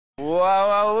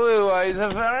Wow, it's a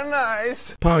very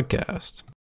nice podcast.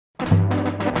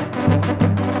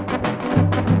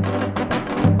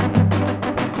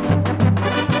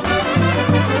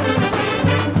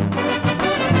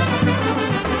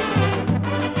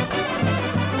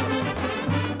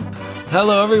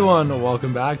 Hello, everyone.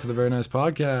 Welcome back to the Very Nice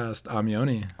Podcast. I'm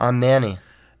Yoni. I'm Manny.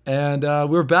 And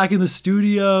we're back in the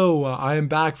studio. I am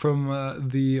back from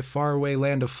the faraway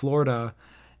land of Florida,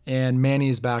 and Manny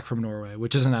is back from Norway,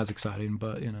 which isn't as exciting,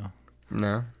 but you know,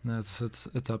 No.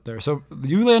 it's up there. So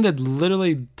you landed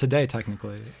literally today,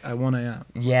 technically at 1 a.m.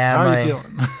 Yeah. How are you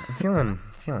feeling? I'm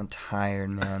feeling tired,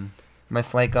 man. My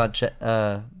flight got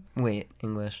My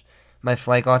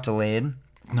flight got delayed.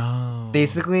 No.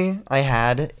 Basically, I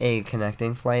had a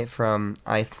connecting flight from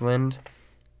Iceland.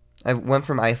 I went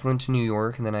from Iceland to New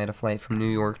York, and then I had a flight from New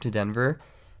York to Denver.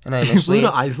 And I You initially flew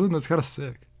to Iceland? That's kind of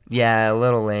sick. Yeah, a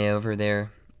little layover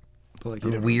there. But like,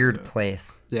 you didn't Weird really do it.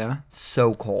 place. Yeah.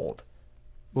 So cold.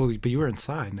 Well, but you were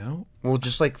inside, no? Well,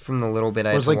 just like from the little bit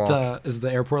I Or had is to like walk. is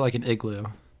the airport like an igloo?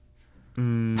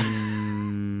 No,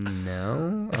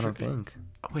 I don't think.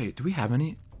 Wait, do we have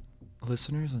any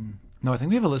listeners? No, I think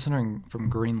we have a listener from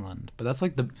Greenland, but that's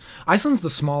like Iceland's the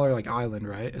smaller like island,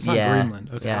 right? It's not Greenland.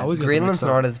 Okay, I Yeah, always get them Greenland's mixed up.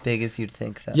 not as big as you'd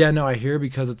think, though. Yeah, no, I hear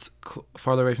because it's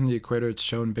farther away from the equator, it's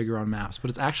shown bigger on maps, but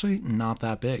it's actually not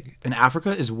that big. And Africa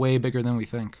is way bigger than we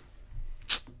think.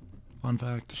 Fun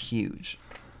fact. Huge.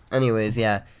 Anyways,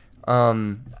 yeah.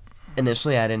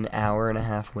 Initially I had an hour and a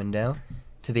half window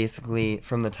to basically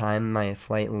from the time my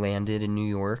flight landed in New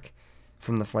York,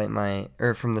 from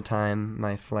the time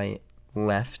my flight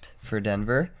left for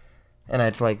Denver, and I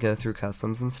had to like go through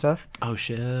customs and stuff. Oh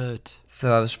shit.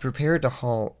 So I was prepared to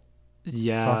halt,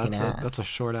 Yeah, Fucking that's a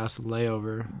short ass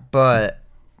layover. but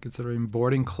Considering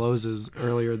boarding closes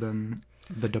earlier than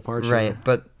the departure. right,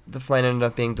 but the flight ended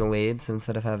up being delayed, so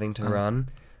instead of having to run,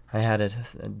 I had a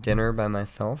dinner by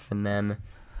myself, and then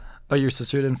Oh, your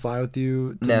sister didn't fly with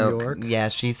you to no, New York? yeah,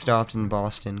 she stopped in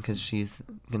Boston because she's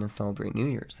gonna celebrate New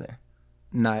Year's there.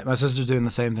 No, my sister's doing the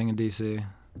same thing in DC.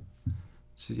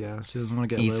 She doesn't want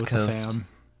to get East lit with Coast. the fam.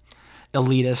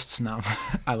 Elitists, no.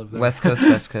 I live there. West Coast,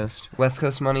 West Coast. West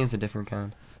Coast money is a different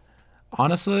kind.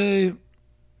 Honestly,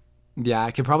 yeah,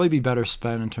 it could probably be better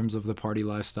spent in terms of the party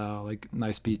lifestyle, like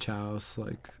nice beach house,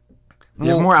 like you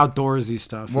have Well, more outdoorsy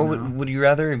stuff. What you know? would you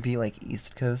rather be like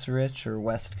East Coast rich or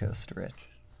West Coast rich?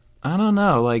 I don't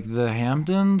know. Like the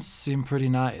Hamptons seem pretty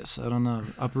nice. I don't know.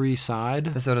 Upper East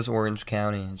Side. So does Orange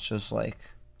County. It's just like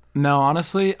No,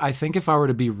 honestly, I think if I were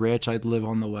to be rich, I'd live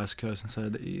on the West Coast instead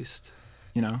of the East.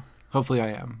 You know? Hopefully I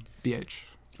am. BH.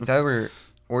 if I were,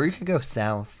 or you could go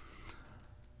south.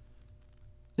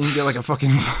 You can get like a fucking...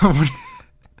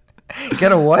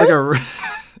 Get a what? like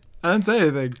I didn't say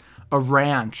anything. A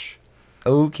ranch.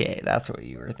 Okay, that's what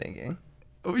you were thinking.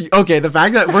 Okay, the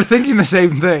fact that we're thinking the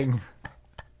same thing.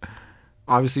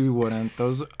 Obviously we wouldn't.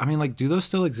 Those, I mean, like, do those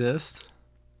still exist?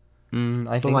 I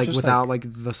But think like just without like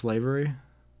the slavery?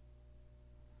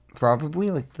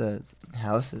 probably like the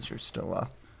houses are still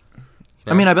up.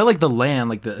 I mean, I bet like the land,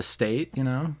 like the estate, you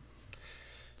know?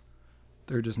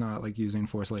 They're just not like using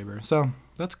forced labor. So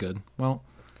that's good. Well,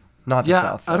 Not the yeah,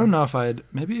 south. I don't though. know if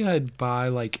maybe I'd buy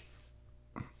like,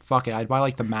 fuck it, I'd buy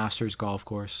like the Masters golf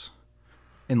course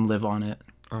and live on it.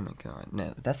 Oh my god,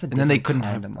 no, that's a then they different couldn't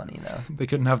kind have- of money though. They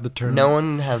couldn't have the tournament. No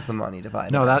one has the money to buy.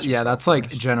 No, the that Masters that's golf like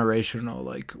course. generational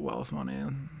like wealth money,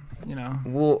 you know.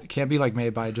 Well, It can't be like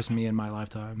made by just me in my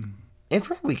lifetime. it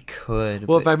probably could.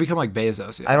 Well, if but I become like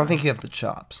Bezos, yeah. I don't think you have the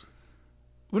chops.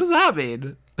 What does that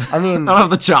mean? I mean, I don't have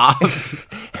the chops.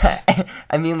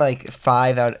 I mean, like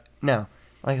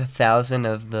 1,000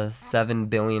 of the 7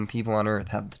 billion people on Earth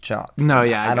have the chops. No,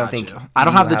 yeah, I don't got think you. I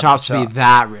don't you have the chops to be chops.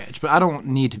 that rich, but I don't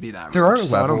need to be that There rich. are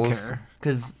so I don't levels care.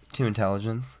 because to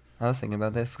intelligence. I was thinking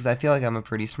about this because I feel like I'm a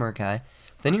pretty smart guy.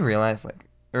 But then you realize,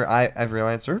 I've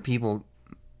realized there are people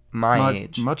my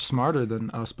age much smarter than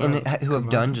us, both and who have combined.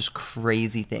 done just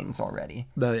crazy things already.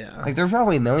 But yeah, Like they're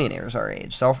probably millionaires our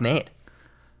age, self-made.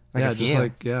 Like yeah, a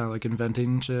just few. like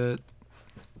inventing shit.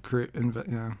 Yeah, I don't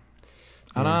know.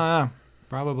 Yeah,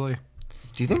 probably.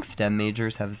 Do you think STEM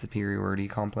majors have a superiority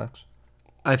complex?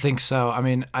 I think so. I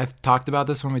mean, I've talked about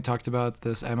this when we talked about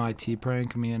this MIT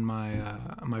prank me and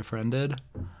my friend did,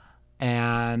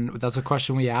 and that's a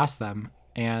question we asked them,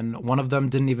 and one of them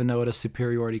didn't even know what a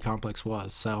superiority complex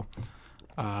was. So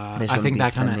They I shouldn't think be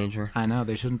that STEM kind of major. I know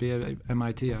they shouldn't be at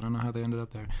MIT. I don't know how they ended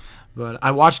up there, but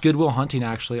I watched Good Will Hunting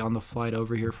actually on the flight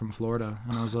over here from Florida,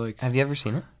 and I was like, Have you ever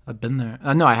seen it? I've been there.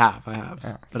 No, I have,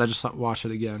 Oh. but I just watched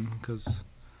it again because,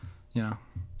 you know,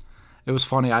 it was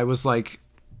funny. I was like,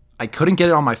 I couldn't get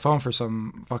it on my phone for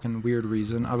some fucking weird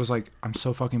reason. I was like, I'm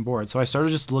so fucking bored. So I started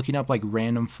just looking up like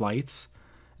random flights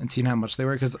and seeing how much they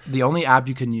were, because the only app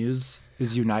you can use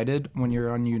is United when you're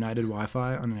on United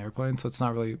Wi-Fi on an airplane. So it's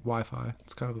not really Wi-Fi.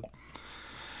 It's kind of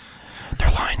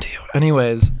they're lying to you.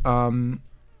 Anyways, so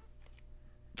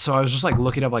I was just like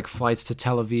looking up like flights to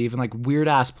Tel Aviv and like weird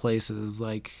ass places,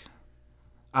 like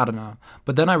I don't know.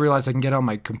 But then I realized I can get it on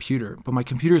my computer, but my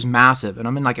computer's massive and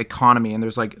I'm in like economy and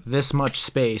there's like this much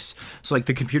space. So like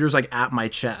the computer's like at my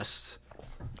chest.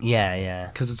 Yeah, yeah.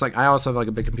 Because it's like I also have like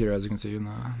a big computer, as you can see in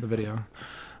the video.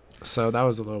 So that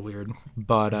was a little weird.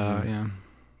 But yeah.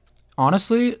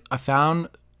 Honestly, I found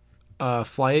a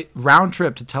flight round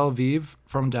trip to Tel Aviv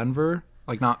from Denver,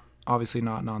 like not obviously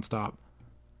not nonstop.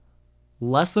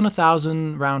 Less than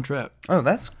 1,000 round trip. Oh,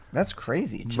 that's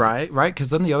crazy. Right. Because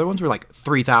then the other ones were like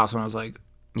 3,000. I was like,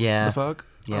 Yeah. the fuck?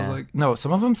 Yeah. I was like, no.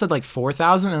 Some of them said like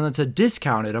 4,000, and it said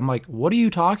discounted. I'm like, what are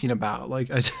you talking about? Like,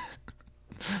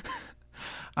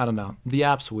 I don't know. The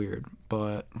app's weird,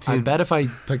 but I Dude. bet if I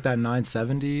picked that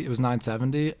 970, it was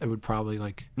 970, it would probably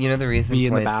like You know the reason be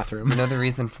in the flights, bathroom. You know the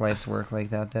reason flights work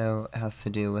like that though has to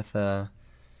do with the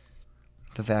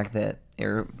fact that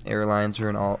airlines are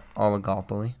an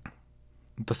oligopoly.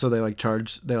 So they like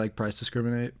price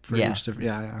discriminate for Yeah. each different.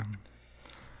 Yeah.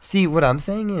 See, what I'm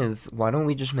saying is, why don't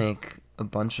we just make a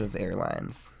bunch of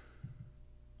airlines?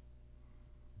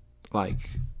 Like,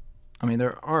 I mean,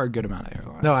 there are a good amount of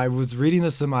airlines. No, I was reading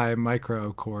this in my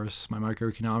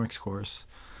microeconomics course,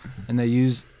 and they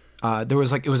used it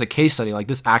was a case study. Like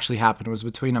this actually happened. It was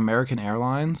between American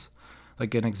Airlines,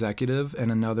 like an executive,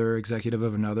 and another executive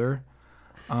of another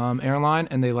airline,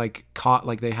 and they like caught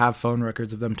like they have phone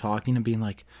records of them talking and being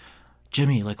like,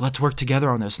 Jimmy, like let's work together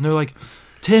on this, and they're like,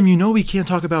 Tim, you know we can't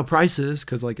talk about prices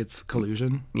because like it's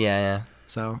collusion. Yeah,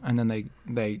 So and then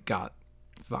they got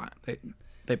fine.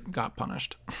 They got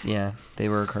punished. yeah. They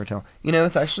were a cartel. You know,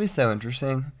 it's actually so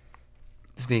interesting,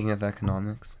 speaking of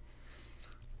economics,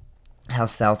 how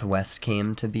Southwest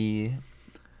came to be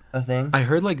a thing. I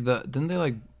heard like didn't they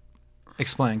like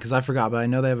explain, because I forgot, but I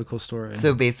know they have a cool story.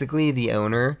 So basically, the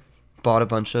owner bought a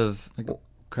bunch of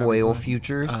crap oil coin?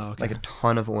 futures, Oh, okay. like a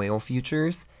ton of oil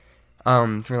futures,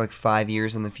 for like 5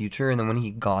 years in the future. And then when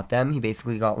he got them, he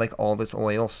basically got like all this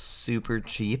oil super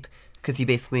cheap because he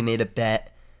basically made a bet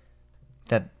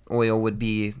that oil would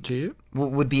be Cheap?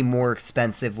 would be more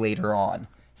expensive later on.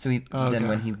 So than Okay.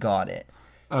 when he got it.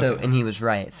 So Okay. and he was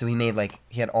right. So he made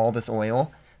he had all this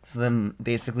oil. So then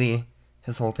basically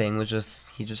his whole thing was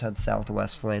he just had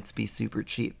Southwest flights be super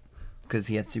cheap because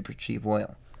he had super cheap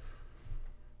oil.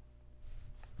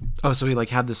 Oh, so he like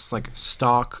had this like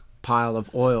stock pile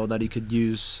of oil that he could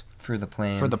use For the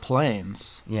planes. for the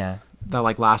planes Yeah. that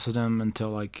like lasted him until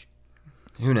like,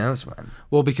 Who knows when?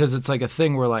 well, because it's like a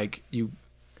thing where like you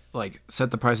like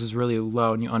set the prices really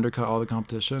low and you undercut all the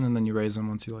competition and then you raise them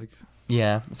once you like.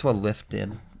 Yeah, that's what Lyft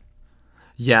did.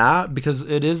 Yeah, because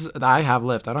it is. I have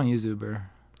Lyft. I don't use Uber.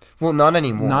 Well, not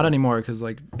anymore. Not anymore, because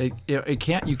like it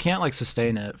can't. You can't like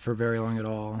sustain it for very long at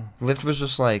all. Lyft was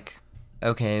just like,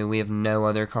 okay, we have no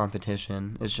other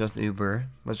competition. It's just Uber.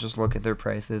 Let's just look at their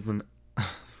prices and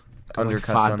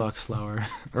undercut like them. $5 lower.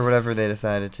 Or whatever they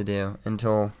decided to do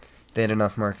until they had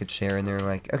enough market share and they were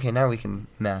like, okay, now we can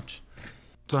match.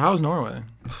 So how was Norway?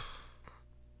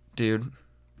 Dude,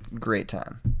 great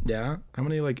time. Yeah. How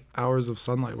many like hours of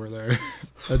sunlight were there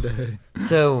a day?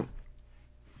 So,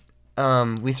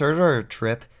 we started our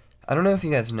trip. I don't know if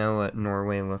you guys know what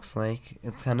Norway looks like.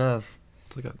 It's kind of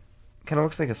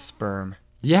looks like a sperm.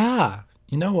 Yeah.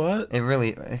 You know what? It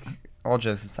really, all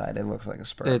jokes aside, it looks like a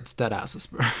sperm. It's dead ass a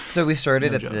sperm. So we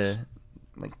started No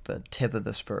at the tip of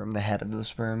the sperm, the head of the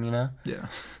sperm, you know? Yeah.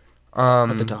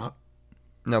 At At the top.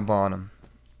 No, bottom.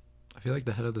 I feel like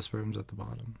the head of the sperm's at the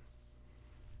bottom.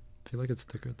 I feel like it's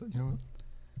thicker. You know what?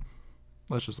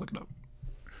 Let's just look it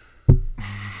up.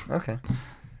 Okay.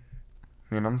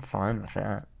 I mean, I'm fine with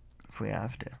that if we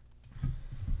have to.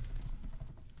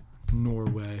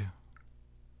 Norway.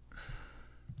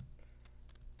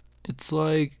 It's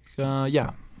like,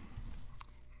 yeah.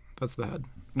 That's the head.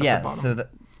 At Yeah, the bottom. so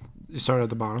You start at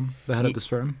the bottom, the head of Ye- the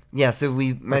sperm. yeah, so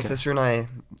my Okay. sister and I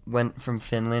went from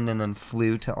Finland and then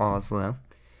flew to Oslo,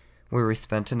 where we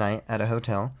spent a night at a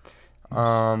hotel.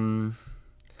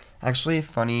 Actually, a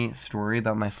funny story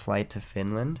about my flight to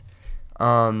Finland.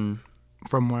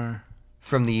 From where?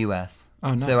 From the U.S.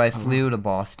 Oh, no. So I Oh, flew to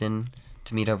Boston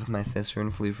to meet up with my sister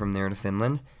and flew from there to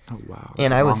Finland. Oh, wow.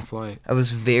 And That's a I long was flight. I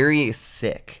was very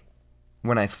sick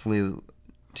when I flew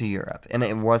to Europe, and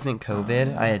it wasn't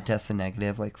COVID. I had tested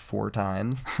negative like 4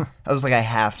 times. I was like, I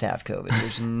have to have COVID.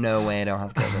 There's no way I don't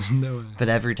have COVID. No way. But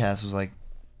every test was like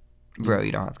bro,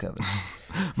 you don't have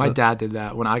COVID. My So- dad did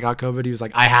that when I got COVID. He was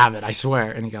like, I have it, I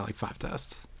swear, and he got like 5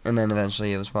 tests. And then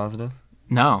eventually it was positive.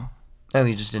 No, Oh,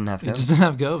 you just didn't have he COVID. just didn't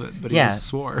have COVID, but he Yeah. just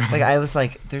swore. Like I was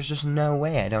like, there's just no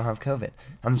way I don't have COVID.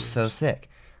 I'm so sick.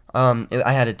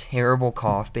 I had a terrible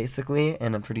cough basically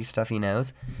and a pretty stuffy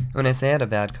nose. When I say I had a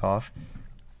bad cough,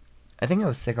 I think I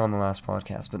was sick on the last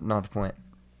podcast, but not the point.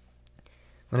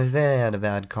 When I say I had a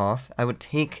bad cough, I would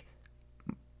take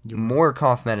more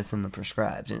cough medicine than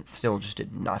prescribed, and it still just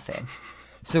did nothing.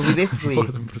 So we basically More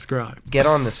than prescribed. get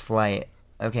on this flight,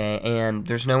 okay, and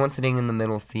there's no one sitting in the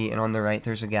middle seat, and on the right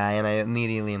there's a guy, and I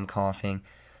immediately am coughing,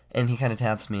 and he kind of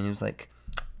taps me, and he was like,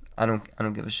 I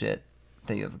don't give a shit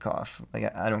that you have a cough.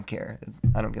 Like, I don't care.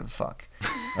 I don't give a fuck.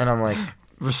 And I'm like,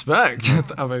 Respect.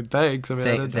 I mean, thanks. I mean,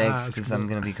 I didn't thanks, ask, because but I'm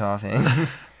going to be coughing.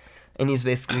 And he's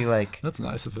basically like, That's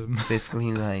nice of him.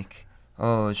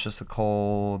 oh, it's just a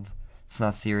cold. It's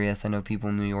not serious. I know people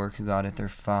in New York who got it. They're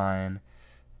fine.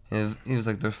 He was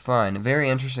like, they're fine. A very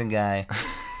interesting guy.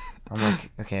 I'm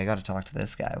like, okay, I got to talk to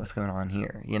this guy. What's going on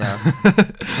here? You know?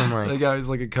 So I'm like, That guy was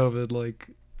like a COVID, like,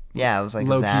 yeah, I was like,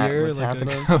 low is that key, what's like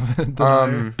happening? a COVID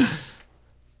denier.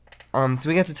 So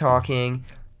we get to talking,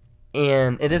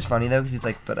 and it is funny though, because he's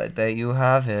like, but I bet you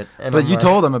have it. And But I'm you like,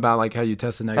 told him about like how you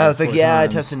tested negative. I was like, 4 yeah, I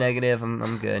times. tested negative.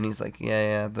 I'm good. And he's like,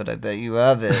 yeah, but I bet you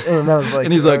have it. And I was like,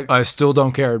 And he's like, I still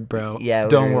don't care, bro. yeah,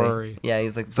 Don't literally. worry. Yeah,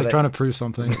 he's like, It's like but trying to prove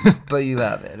something. but you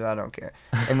have it. I don't care.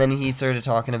 And then he started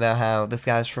talking about how this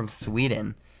guy's from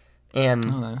Sweden, and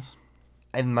Oh, nice.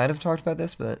 I might have talked about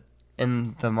this, but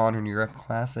in the Modern Europe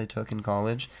class I took in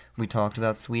college, we talked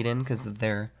about Sweden because of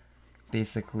their,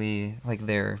 basically, like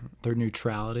their, Their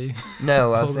neutrality.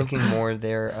 no, I was Hold on. thinking more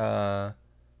their,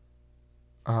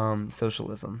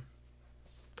 socialism.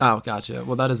 Oh, gotcha.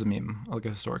 Well, that is a meme, like a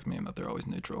historic meme, that they're always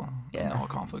neutral in Yeah. all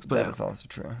conflicts. But That yeah. is also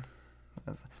true.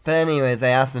 But anyways, I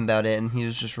asked him about it, and he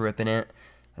was just ripping it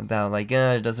about, like,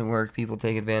 it doesn't work, people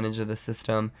take advantage of the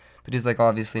system. But he was like,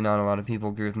 obviously not a lot of people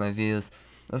agree with my views.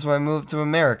 That's why I moved to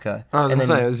America. I was And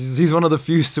gonna then- say he's one of the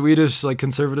few Swedish, like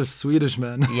conservative Swedish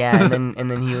men. Yeah, and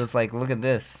then he was like, look at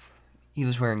this. He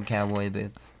was wearing cowboy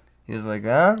boots. He was like,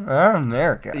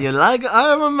 America. You like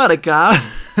I'm America.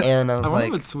 And I was I wonder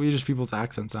like, what Swedish people's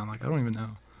accents sound like. I don't even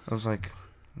know.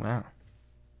 wow,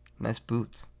 nice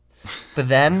boots. But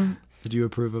then Did you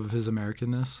approve of his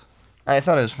Americanness? I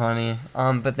thought it was funny.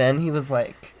 But then he was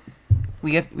like,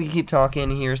 we keep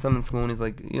talking. He hears something in school, and he's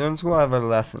like, "You're in school. I have a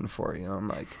lesson for you." I'm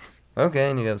like,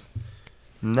 "Okay." And he goes,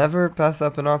 "Never pass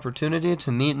up an opportunity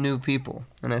to meet new people."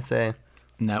 And I say,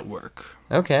 Network.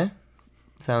 "Okay,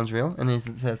 sounds real." And he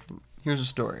says, "Here's a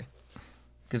story."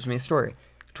 Gives me a story.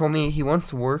 Told me he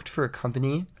once worked for a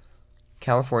company,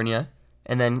 California,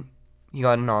 and then he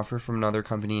got an offer from another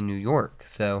company in New York.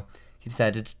 So he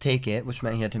decided to take it, which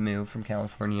meant he had to move from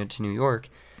California to New York.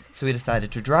 So he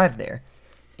decided to drive there.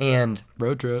 And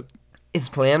Road trip. his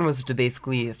plan was to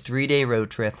basically a 3-day road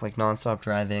trip, like nonstop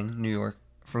driving New York,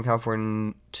 from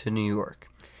California to New York.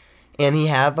 And he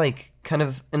had like kind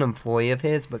of an employee of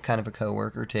his, but kind of a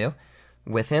coworker too,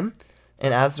 with him.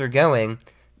 And as they're going,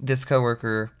 this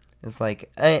coworker is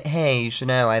like, "Hey, you should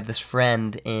know I have this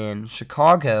friend in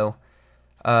Chicago,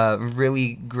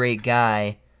 really great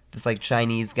guy, this like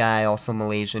Chinese guy, also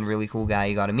Malaysian, really cool guy.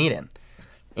 You got to meet him."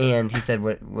 And he said,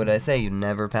 what did I say? You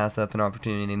never pass up an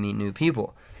opportunity to meet new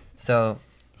people. So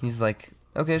he's like,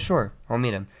 okay, sure, I'll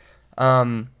meet him.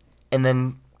 And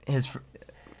then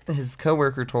his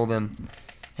coworker told him,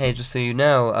 "Hey, just so you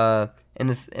know,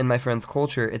 in my friend's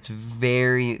culture, it's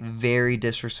very, very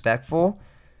disrespectful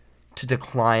to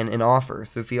decline an offer.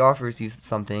 So if he offers you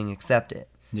something, accept it."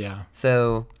 Yeah.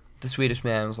 So the Swedish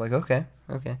man was like, okay.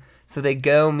 So they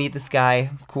go meet this guy,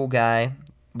 cool guy,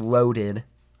 loaded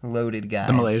guy.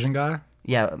 The Malaysian guy?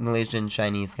 Yeah, Malaysian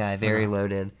Chinese guy, very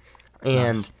loaded.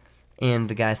 And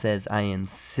the guy says, "I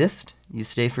insist you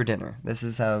stay for dinner." This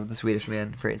is how the Swedish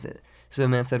man phrased it. So the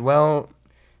man said, "Well,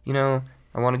 I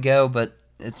want to go, but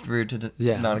it's rude to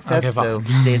not accept." Okay, So fine.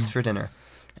 he stays for dinner.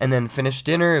 And then finished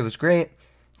dinner. It was great.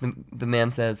 The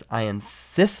man says, "I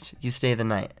insist you stay the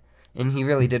night." And he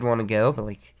really did want to go, but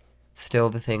like still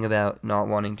the thing about not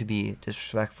wanting to be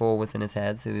disrespectful was in his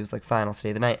head. So he was like, "Fine, I'll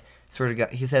stay the night."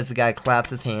 He says the guy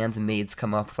claps his hands and maids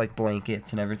come up with like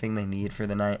blankets and everything they need for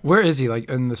the night. Where is he, like,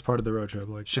 in this part of the road trip?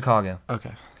 Like, Chicago.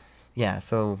 okay. Yeah,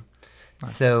 so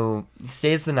Nice. so he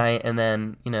stays the night, and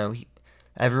then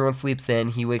everyone sleeps in.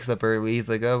 He wakes up early. He's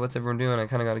like, "Oh, what's everyone doing? I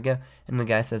kind of gotta go." And the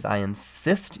guy says, "I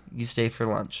insist you stay for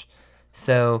lunch."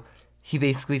 So he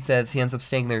basically says he ends up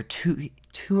staying there two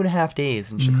and a half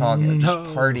days in Chicago, just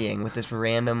No. partying with this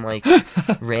random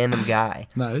random guy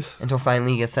Nice. until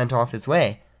finally he gets sent off his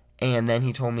way. And then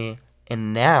he told me,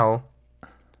 and now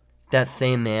that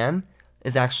same man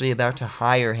is actually about to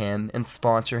hire him and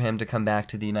sponsor him to come back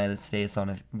to the United States on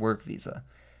a work visa.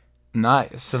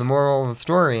 Nice. So the moral of the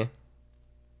story,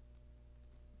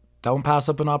 don't pass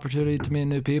up an opportunity to meet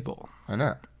new people. I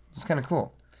know, it's kind of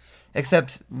cool.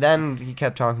 Except then he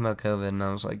kept talking about COVID, and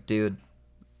I was like, dude,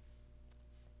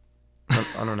 I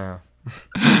don't know.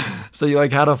 So you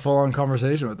like had a full-on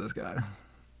conversation with this guy.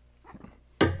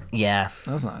 Yeah.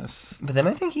 That's nice. But then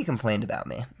I think he complained about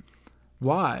me.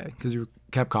 Why? Because you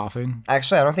kept coughing?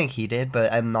 Actually, I don't think he did,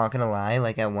 but I'm not going to lie.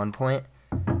 Like, at one point,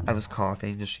 I was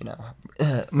coughing, just,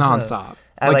 Non-stop.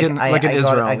 I in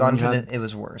Israel. I got into it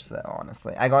was worse, though,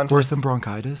 honestly. I got into Worse than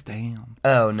bronchitis? Damn.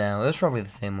 Oh, no. It was probably the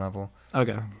same level.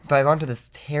 Okay. But I got into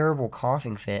this terrible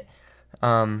coughing fit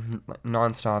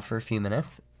nonstop for a few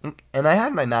minutes. And I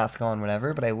had my mask on,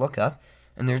 whatever, but I look up,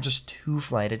 and there are just 2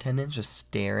 flight attendants just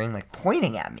staring, like,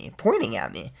 pointing at me.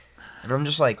 And I'm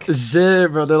just like...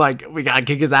 Shit, bro. They're like, we gotta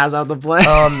kick his ass out the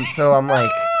plane. So I'm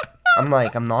like, I'm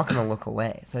not gonna look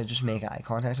away. So I just make eye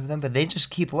contact with them, but they just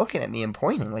keep looking at me and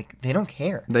pointing, like, they don't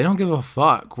care. They don't give a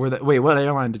fuck. Wait, what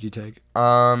airline did you take?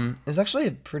 It's actually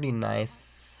a pretty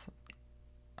nice...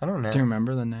 I don't know. Do you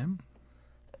remember the name?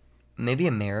 Maybe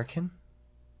American?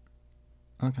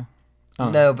 Okay.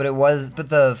 No, but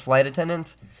the flight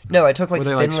attendants... No, I took, like,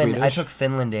 Finland. Like I took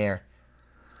Finland Air.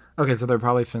 Okay, so they're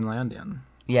probably Finlandian.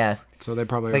 Yeah. So they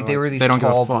probably Like, they were these they don't give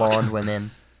a tall, fuck. blonde women.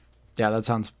 Yeah, that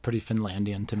sounds pretty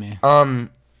Finlandian to me.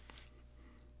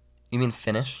 You mean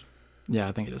Finnish? Yeah,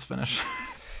 I think it is Finnish.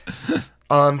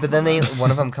 But then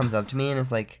one of them comes up to me and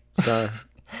is like, so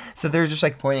they're just,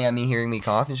 like, pointing at me, hearing me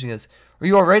cough, and she goes, "Are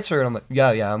you all right, sir?" And I'm like,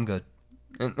 yeah, I'm good.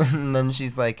 And then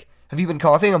she's like, "Have you been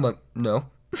coughing?" I'm like, "No."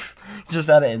 Just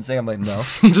out of instinct, I'm like, "No."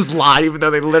 You just lied, even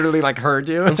though they literally, like, heard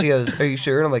you. And she goes, "Are you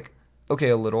sure?" And I'm like, "Okay,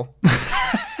 a little."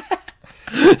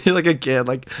 You're like a kid,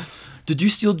 like, did you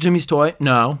steal Jimmy's toy?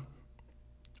 No.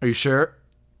 Are you sure?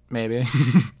 Maybe.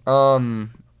 And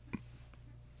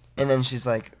then she's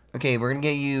like, "Okay, we're gonna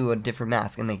get you a different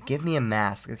mask." And they give me a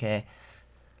mask, okay?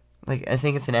 Like, I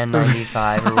think it's an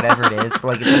N95 or whatever it is, but,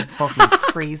 like, it's a fucking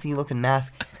crazy looking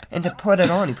mask. And to put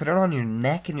it on, you put it on your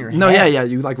neck and your head. No, yeah,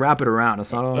 you, like, wrap it around.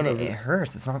 It's not all... And it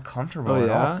hurts. It's not comfortable Oh, at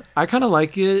yeah? all. I kind of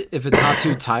like it if it's not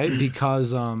too tight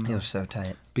because... It was so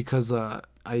tight. Because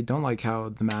I don't like how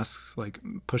the masks, like,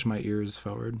 push my ears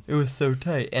forward. It was so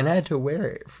tight. And I had to wear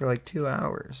it for, like, 2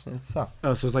 hours. It sucked.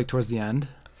 Oh, so it was, like, towards the end?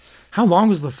 How long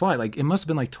was the flight? Like, it must have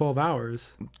been, like, 12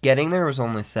 hours. Getting there was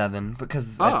only 7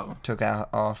 because I Oh. took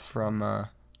off from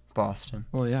Boston.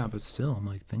 Well, yeah, but still, I'm,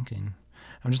 like, thinking.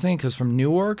 I'm just thinking because from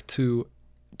Newark to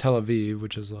Tel Aviv,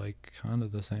 which is, like, kind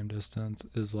of the same distance,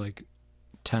 is, like,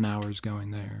 10 hours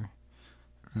going there.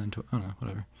 And then, I don't know,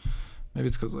 whatever. Maybe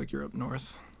it's because, like, you're up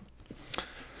north.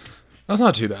 That's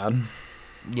not too bad.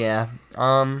 Yeah.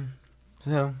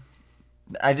 So,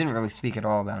 I didn't really speak at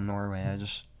all about Norway. I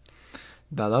just...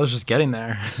 That was just getting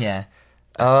there. Yeah.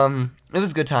 It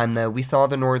was a good time, though. We saw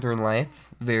the Northern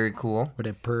Lights. Very cool. Were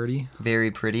they pretty? Very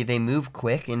pretty. They move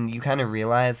quick, and you kind of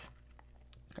realize,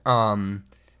 something,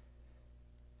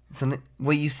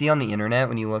 what you see on the internet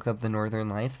when you look up the Northern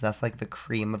Lights, that's like the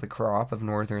cream of the crop of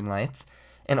Northern Lights.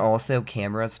 And also,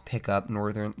 cameras pick up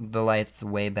the lights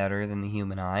way better than the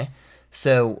human eye.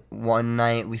 So, one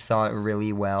night we saw it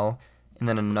really well, and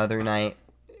then another night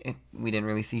we didn't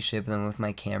really see shit, but then with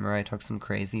my camera I took some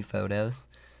crazy photos.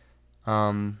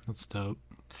 That's dope.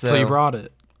 So, So you brought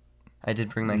it. I did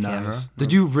bring my camera.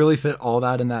 Did you really fit all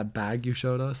that in that bag you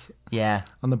showed us Yeah.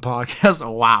 on the podcast?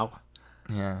 Oh, wow.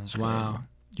 Yeah, it was crazy. Wow.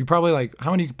 You probably, like, how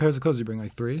many pairs of clothes did you bring?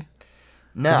 Like 3?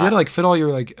 No. 'Cause you had to, like, fit all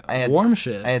your, like, warm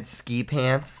shit. I had ski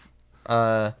pants,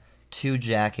 2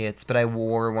 jackets, but I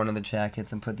wore one of the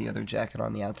jackets and put the other jacket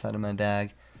on the outside of my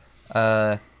bag.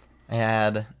 I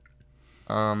had,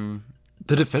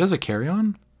 Did it fit as a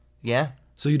carry-on? yeah.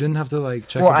 So you didn't have to, like,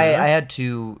 check Well, your I bag? had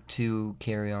two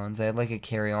carry-ons. I had, like, a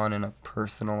carry-on and a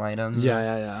personal item. Yeah,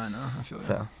 I know. I feel that.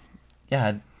 So, yeah,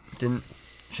 I didn't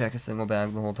check a single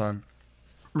bag the whole time.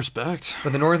 Respect.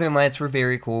 But the Northern Lights were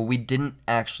very cool. We didn't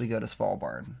actually go to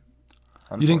Svalbard.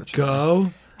 You didn't go? I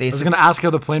was Basically, going to ask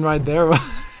how the plane ride there was.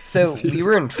 so we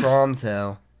were in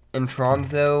Tromso. In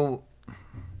Tromso,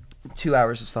 2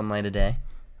 hours of sunlight a day.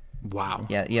 Wow.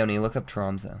 Yeah, Yoni, look up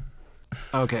Tromso.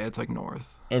 Okay, it's, like,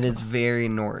 north. It is very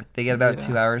north. They get about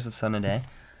 2 hours of sun a day.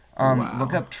 Wow.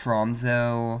 Look up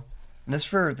Tromso. This is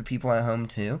for the people at home,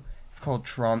 too. It's called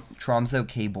Tromso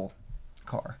Cable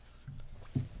Car.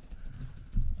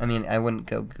 I mean, I wouldn't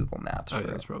go Google Maps Oh, for yeah,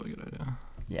 it. that's probably a good idea.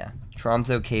 Yeah,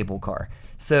 Tromso Cable Car.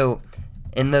 So,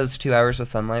 in those 2 hours of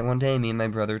sunlight one day, me and my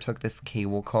brother took this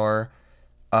cable car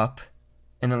up,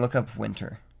 and then look up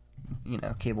winter. You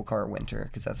know, cable car winter,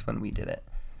 because that's when we did it.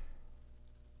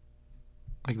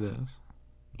 Like this.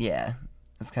 Yeah,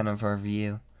 that's kind of our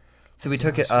view. So we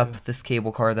took it up this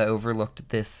cable car that overlooked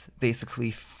this basically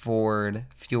fjord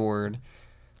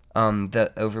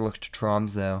that overlooked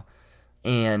Tromsø,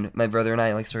 and my brother and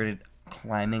I like started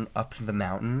climbing up the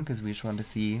mountain because we just wanted to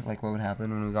see like what would happen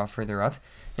when we got further up.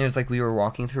 And it was like we were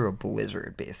walking through a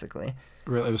blizzard basically.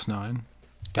 Really, it was snowing.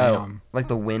 Oh, Damn. like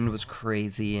the wind was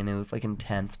crazy and it was like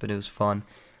intense, but it was fun.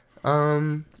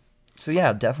 So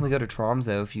yeah, definitely go to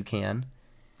Tromsø if you can.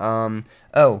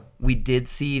 Oh, we did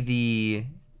see the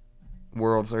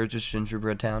world's largest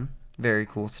gingerbread town. Very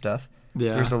cool stuff.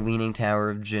 Yeah. There's a leaning tower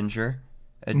of ginger,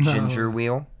 a No. ginger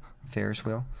wheel, Ferris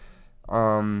wheel.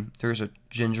 There's a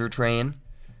ginger train,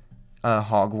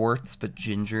 Hogwarts, but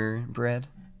gingerbread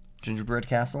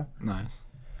castle. Nice.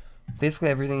 Basically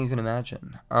everything you can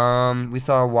imagine. We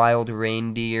saw a wild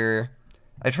reindeer.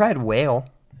 I tried whale.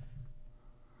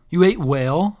 You ate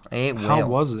whale? I ate whale. How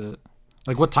was it?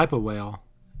 Like, what type of whale?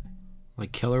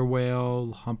 Like killer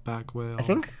whale, humpback whale? I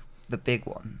think the big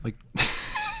one. Like,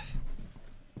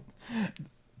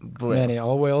 Blue. Manny,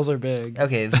 all whales are big.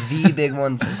 Okay, the big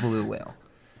one's blue whale.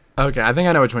 Okay, I think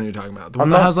I know which one you're talking about. The one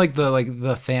I'm that not- has like the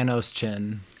Thanos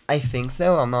chin. I think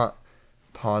so. I'm not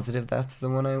positive that's the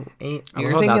one I ate. I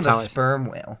You're don't know if thinking of that's the how I- sperm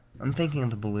whale. I'm thinking of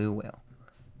the blue whale.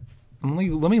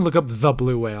 Let me look up the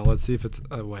blue whale. Let's see if it's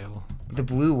a whale. The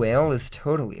blue whale is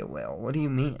totally a whale. What do you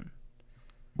mean?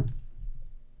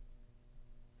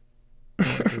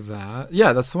 That?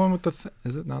 Yeah, that's the one with the.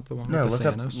 Is it not the one No, with look the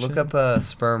up Thanos look chin? up a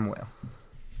sperm whale.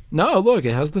 No, look,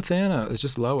 it has the Thanos. It's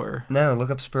just lower. No, look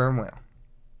up sperm whale.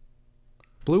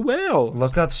 Blue whale.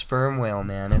 Look up sperm whale,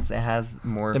 man. It has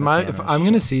more. Of Am a I? If Thanos I'm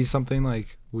gonna shape. see something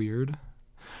like weird.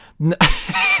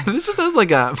 This just has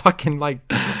like a fucking like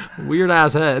weird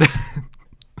ass head.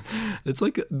 It's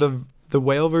like the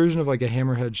whale version of like a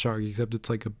hammerhead shark, except it's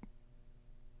like a.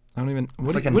 I don't even.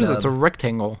 What like a is it? It's a nub.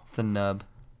 rectangle. It's a nub.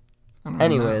 I don't know.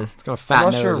 Anyways, It's got a fat I'm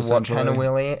not nose. sure what kind essentially. of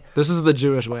whale I ate. This is the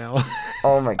Jewish whale.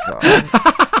 Oh my god.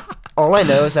 All I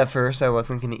know is at first I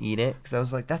wasn't going to eat it because I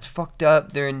was like, that's fucked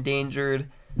up. They're endangered.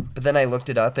 But then I looked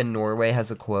it up and Norway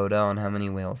has a quota on how many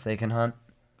whales they can hunt.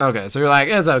 Okay, so you're like,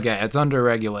 it's okay. It's under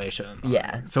regulation.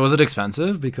 Yeah. So was it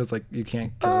expensive because like you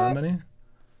can't kill that many?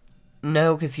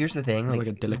 No, because here's the thing. It's Like,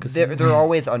 like a delicacy. they're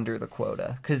always under the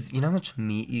quota. Because you know how much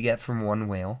meat you get from one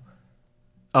whale?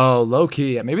 Oh, low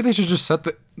key. Maybe they should just set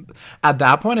the. At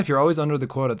that point, if you're always under the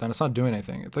quota, then it's not doing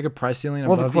anything. It's like a price ceiling.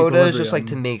 Well, the above quota is just like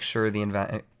to equilibrium. make sure the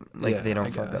Yeah, they don't I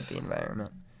fuck up guess. the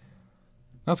environment.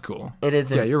 That's cool. It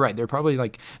isn't. Yeah, you're right. They're probably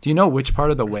like. Do you know which part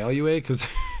of the whale you ate? Because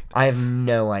I have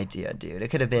no idea, dude. It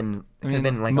could have been. It could have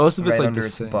mean, been like most of it's right like under the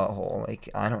its same. butthole. Like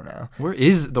I don't know. where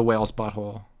is the whale's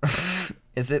butthole?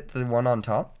 Is it the one on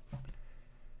top?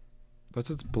 That's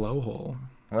its blowhole.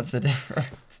 What's the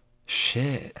difference?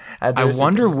 Shit. I I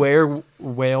wonder where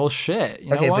whale shit.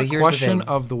 You know Okay, what? but here's the Question thing.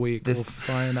 of the week. This- We'll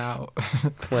find out.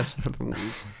 Question of the week.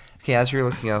 Okay, as you're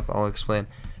looking up, I'll explain.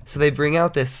 So they bring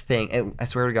out this thing. I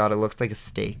swear to God, it looks like a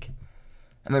steak.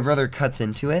 And my brother cuts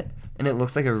into it, and it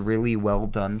looks like a really well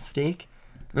done steak.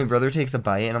 My brother takes a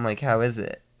bite, and I'm like, "How is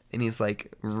it?" And he's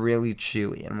like, "Really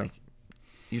chewy." And I'm like,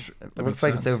 it That looks makes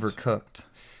like it's sense. overcooked,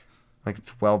 like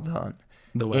it's well done."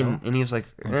 The whale. And he was like,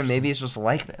 "Maybe it's just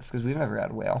like this because we've never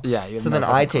had whale." Yeah, you have So no then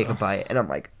I fucking take a clue. bite, and I'm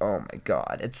like, "Oh my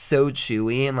God, it's so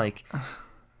chewy and like."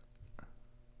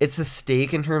 It's a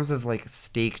steak in terms of like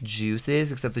steak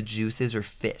juices, except the juices are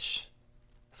fish.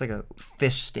 It's like a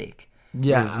fish steak.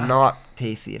 Yeah. It was not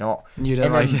tasty at all. You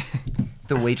didn't and like then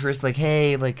the waitress like,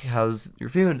 "Hey, like, how's your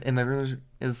food?" And my brother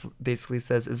is basically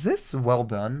says, "Is this well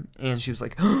done?" And she was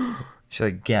like, she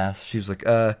like gasped. She was like,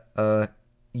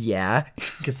 yeah,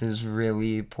 because it was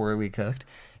really poorly cooked.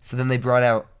 So then they brought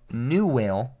out new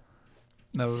whale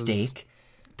That was- steak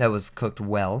that was cooked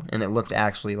well, and it looked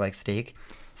actually like steak.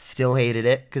 Still hated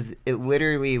it because it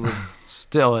literally was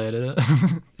Still hated it.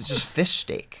 it's just fish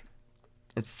steak.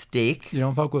 It's steak. You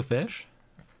don't fuck with fish?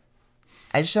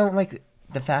 I just don't like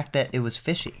the fact that it was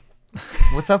fishy.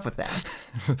 What's up with that?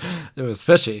 It was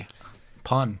fishy.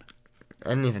 Pun. I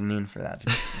didn't even mean for that to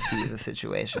be the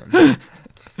situation.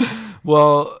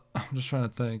 Well, I'm just trying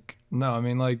to think. No, I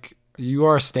mean, like, you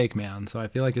are a steak man, so I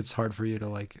feel like it's hard for you to,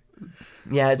 like,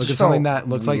 Yeah, it look just at something felt that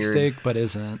looks like weird. steak but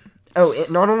isn't. Oh,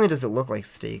 not only does it look like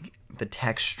steak, the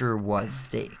texture was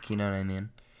steak. You know what I mean?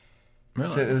 Really?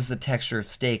 So it was the texture of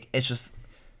steak. It's just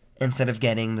instead of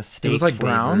getting the steak like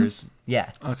brown? flavors,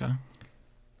 yeah, Okay.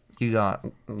 you got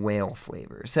whale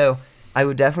flavor. So I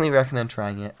would definitely recommend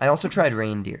trying it. I also tried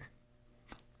reindeer.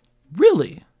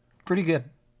 Really? Pretty good.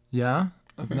 Yeah?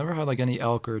 I've never had, like, any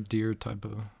elk or deer type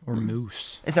of, or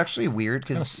moose. It's actually weird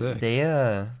because Kinda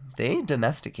sick. they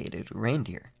domesticated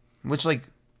reindeer, which like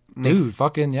Dude,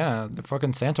 fucking, yeah. The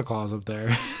fucking Santa Claus up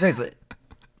there. Right, but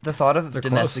the thought of They're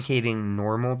domesticating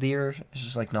normal deer is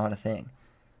just like not a thing.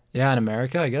 Yeah, in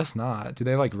America, I guess not. Do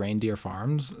they have like reindeer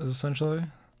farms, essentially?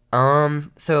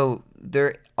 So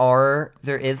there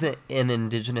is an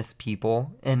indigenous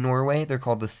people in Norway. They're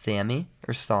called the Sami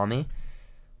or Sami.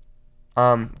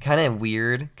 Kind of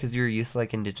weird because you're used to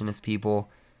like indigenous people,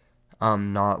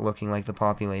 not looking like the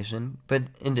population, but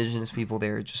indigenous people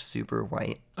there are just super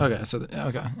white Okay, so,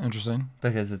 okay, interesting.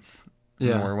 because it's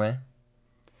Yeah. Norway.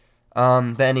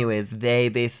 But anyways, they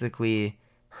basically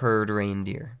herd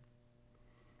reindeer.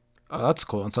 Oh, that's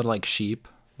cool. Instead of like sheep.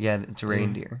 Yeah, it's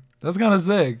reindeer. That's kind of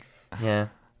sick. Yeah.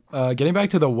 Getting back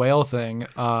to the whale thing,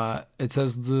 it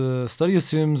says the study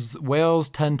assumes whales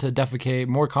tend to defecate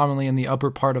more commonly in the upper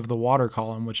part of the water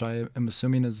column, which I am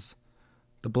assuming is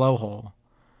the blowhole,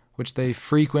 which they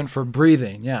frequent for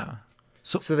breathing. Yeah.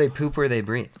 So they poop where they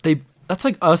breathe. That's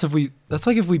like us if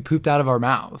we pooped out of our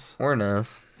mouths. Or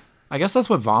nose. I guess that's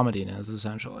what vomiting is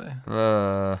essentially.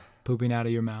 Pooping out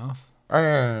of your mouth.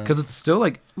 Because it's still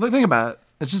like think about it.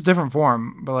 It's just different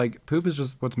form, but like poop is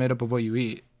just what's made up of what you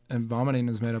eat, and vomiting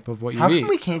is made up of what you How eat. come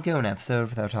we can't go an episode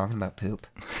without talking about poop?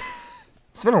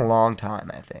 It's been a long time,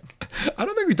 I think. I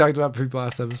don't think we talked about poop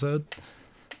last episode.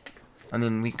 I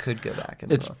mean, we could go back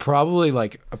and It's look. probably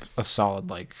like a solid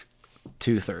like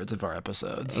 2/3 of our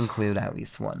episodes. Include at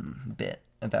least one bit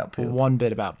about poop. One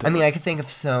bit about poop. I mean, I could think of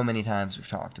so many times we've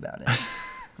talked about it.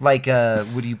 Like,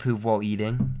 would you poop while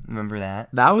eating? Remember that?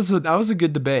 that was a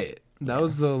good debate. That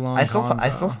was the long. I still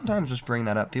convo. sometimes just bring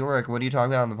that up. People are like, "What are you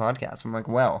talking about on the podcast?" I'm like,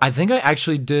 "Well, I think I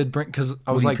actually did bring because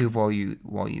I was will like, you poop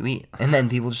while you eat?" And then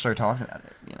people just start talking about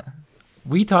it. You know.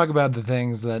 we talk about the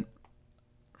things that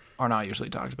are not usually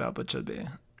talked about but should be.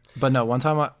 But no, one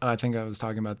time I think I was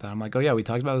talking about that. I'm like, oh yeah, we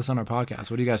talked about this on our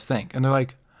podcast. What do you guys think? And they're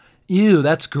like, ew,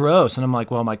 that's gross. And I'm like,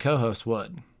 well, my co-host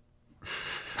would.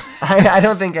 I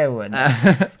don't think I would,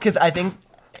 because I think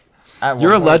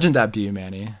You're a legend at BU,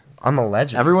 Manny. I'm a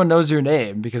legend. Everyone knows your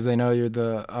name because they know you're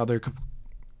the other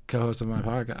co-host of my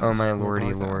podcast. Oh my Or lordy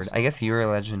podcast. lord! I guess you're a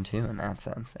legend too in that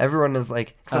sense. Everyone is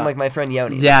like, because I'm like my friend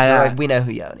Yoni. yeah, They're yeah. like, we know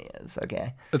who Yoni is.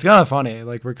 Okay. It's kind of funny.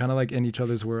 Like we're kind of like in each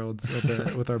other's worlds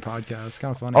with our podcast. It's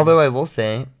kind of funny. Although I will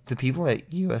say, the people at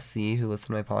USC who listen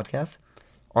to my podcast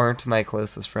aren't my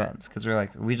closest friends because they're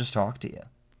like, we just talked to you,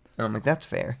 and I'm like, that's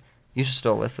fair. You should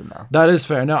still listen though. that is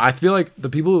fair. No, I feel like the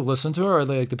people who listen to it are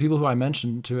like the people who I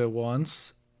mentioned to it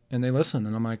once, and they listen,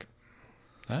 and I'm like,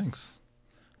 thanks.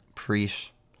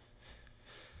 Preach.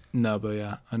 No, but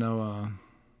yeah, I know.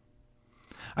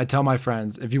 I tell my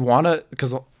friends if you want to,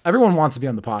 because everyone wants to be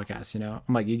on the podcast. You know,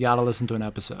 I'm like, you got to listen to an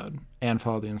episode and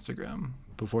follow the Instagram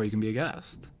before you can be a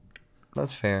guest.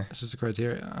 That's fair. It's just a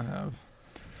criteria I have.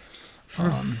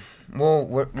 Well,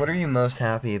 what are you most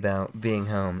happy about being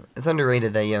home? It's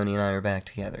underrated that Yoni and I are back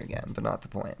together again, but not the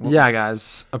point. Well, Yeah,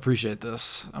 guys, appreciate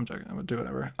this. I'm joking. I'm gonna do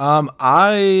whatever.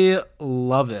 I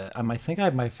love it. I think I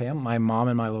have my mom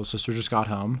and my little sister just got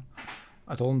home.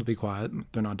 I told them to be quiet.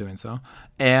 They're not doing so.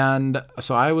 And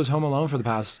so I was home alone for the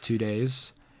past 2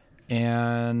 days,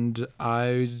 and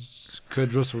I could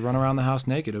just run around the house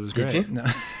naked. It was Did great. you? No.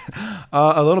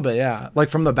 A little bit, yeah. Like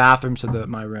from the bathroom to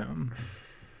my room.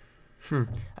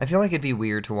 I feel like it'd be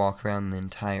weird to walk around the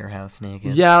entire house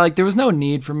naked. Yeah, like there was no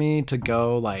need for me to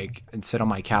go like and sit on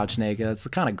my couch naked. It's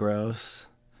kind of gross.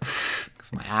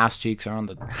 Because my ass cheeks are on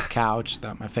the couch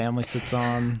that my family sits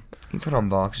on. You put on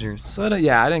boxers. So I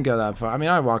didn't go that far. I mean,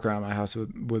 I walk around my house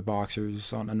with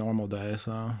boxers on a normal day,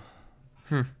 so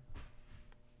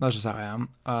that's just how I am.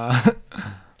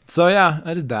 So yeah,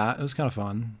 I did that. It was kind of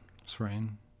fun. It's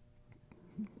rain.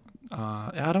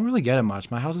 Yeah, I don't really get it much.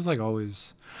 My house is like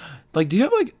always, like, do you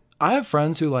have like? I have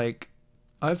friends who like,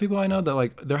 I have people I know that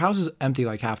like their house is empty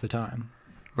like half the time.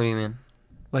 What do you mean?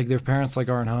 Like their parents like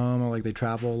aren't home or like they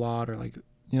travel a lot or like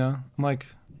I'm like,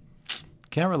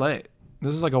 can't relate.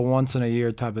 This is like a once in a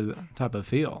year type of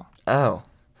feel. Oh.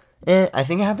 I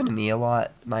think it happened to me a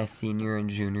lot my senior and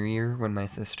junior year when my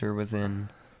sister was in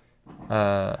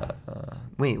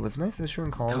wait, was my sister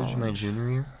in college my junior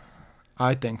year?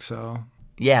 I think so.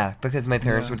 Yeah, because my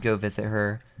parents Yeah. would go visit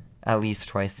her at least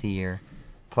twice a year.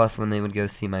 Plus when they would go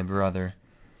see my brother.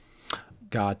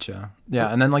 Gotcha.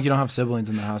 Yeah, and then like you don't have siblings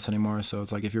in the house anymore, so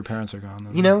it's like if your parents are gone.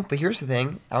 Then You know, but here's the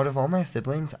thing. Out of all my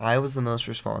siblings, I was the most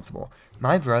responsible.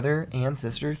 My brother and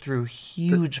sister threw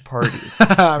huge parties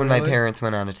when my Really? parents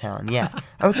went out of town. Yeah.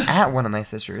 I was at one of my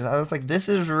sisters. I was like, this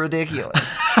is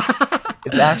ridiculous.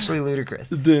 It's actually ludicrous.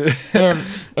 Dude.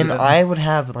 And I would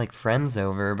have like friends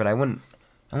over, but I wouldn't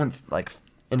like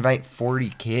invite 40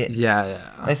 kids. Yeah.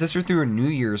 My sister threw a New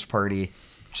Year's party,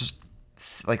 just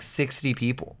like 60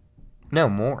 people. No,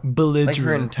 more. Like her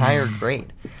Belligerent. entire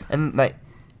grade. And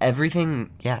everything,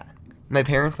 yeah. My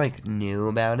parents, like, knew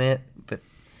about it, but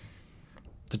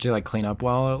Did you like clean up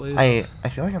well at least? I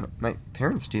feel like my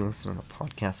parents do listen to the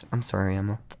podcast. I'm sorry,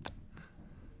 Emma.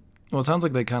 Well, it sounds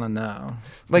like they kind of know.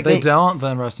 Like, If they they- don't,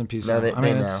 then rest in peace. No, they I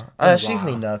mean, know. it's She wild.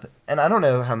 cleaned up, and I don't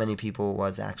know how many people it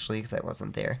was actually because I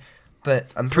wasn't there. But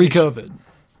I'm pretty sure- Pre-COVID.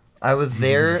 I was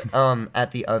there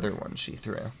at the other one she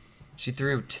threw. She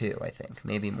threw 2, I think,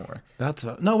 maybe more.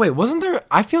 No, wait, wasn't there?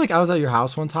 I feel like I was at your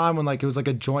house one time when like it was like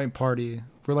a joint party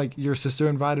where like your sister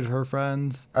invited her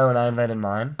friends. Oh, and I invited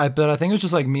mine. But I think it was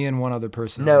just like me and one other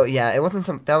person. No, yeah, it wasn't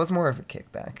some. That was more of a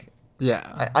kickback.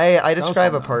 Yeah. I was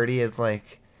describe fun, a though. party as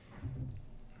like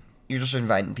you're just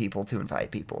inviting people to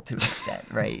invite people to an extent,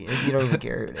 right? You don't even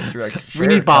care who it is. You're like, sure, We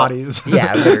need come. bodies.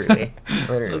 Yeah, literally.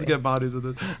 Let's get bodies of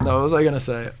this. No, what was I gonna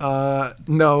say?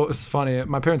 No, it's funny.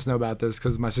 My parents know about this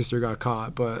because my sister got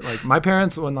caught. But like my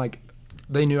parents, when like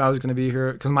they knew I was gonna be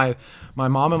here, because my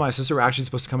mom and my sister were actually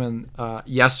supposed to come in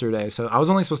yesterday. So I was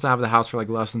only supposed to have the house for like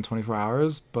less than 24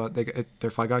 hours, but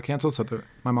their flight got canceled. So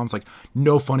my mom's like,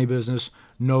 no funny business,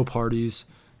 no parties,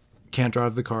 can't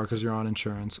drive the car because you're on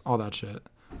insurance, all that shit.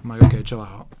 I'm like, okay, chill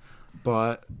out.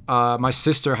 But my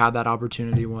sister had that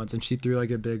opportunity once, and she threw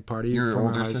like a big party. Your from her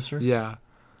older house. sister? Yeah,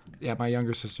 yeah. My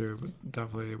younger sister would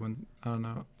definitely. When I don't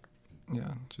know.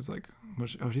 Yeah, she's like,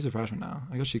 she's a freshman now.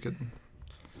 I guess she could.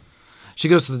 She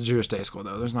goes to the Jewish day school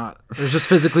though. There's just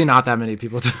physically not that many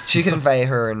people. She could invite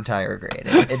her entire grade.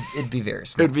 It'd be very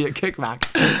small. It'd be a kickback.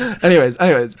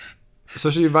 anyways, so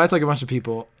she invites like a bunch of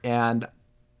people, and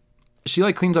she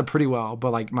like cleans up pretty well.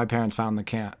 But like my parents found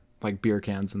like beer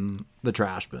cans in the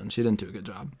trash bin. She didn't do a good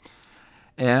job.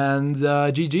 And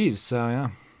GG's. So yeah,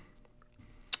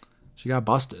 she got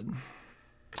busted.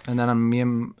 And then me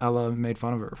and Ella made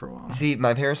fun of her for a while. See,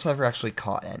 my parents never actually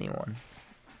caught anyone.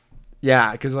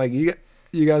 Yeah, because like you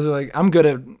guys are like, I'm good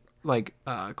at like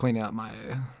cleaning up my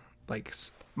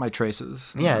my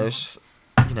traces. Yeah, there's just,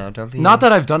 don't be. Not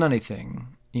that I've done anything,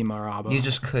 Ema or Abba. You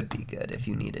just could be good if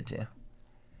you needed to.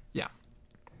 Yeah.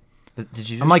 But did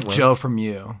you? Just I'm like win? Joe from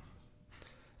You.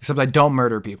 Except I don't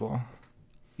murder people.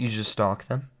 You just stalk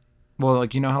them. Well,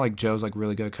 like, you know how like Joe's like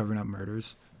really good at covering up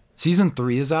murders? Season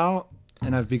 3 is out,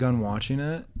 and I've begun watching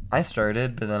it. I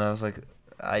started, but then I was like,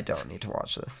 I don't need to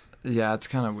watch this. Yeah, it's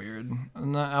kind of weird.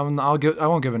 And I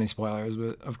won't give any spoilers,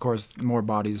 but of course more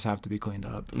bodies have to be cleaned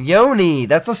up. Yoni,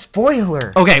 that's a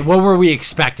spoiler. Okay, what were we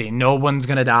expecting? No one's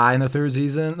gonna die in the 3rd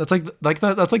season? That's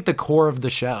that's like the core of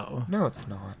the show. No, it's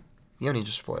not. Yoni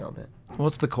just spoiled it.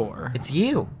 What's the core? It's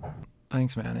you.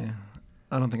 Thanks, Manny.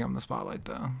 I don't think I'm in the spotlight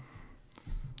though.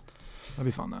 That'd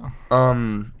be fun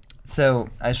though. So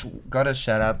I gotta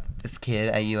shout out this kid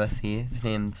at USC. His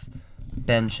name's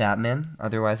Ben Chapman,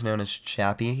 otherwise known as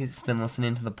Chappie. He's been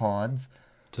listening to the pods.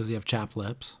 Does he have chapped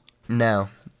lips? No,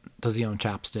 Does he own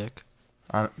chapstick?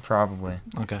 probably.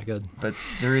 Okay, good. But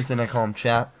the reason I call him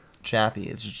Chappie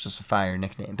is just a fire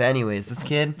nickname. But anyways, this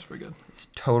kid That's pretty good. is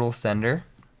total sender.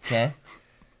 Okay.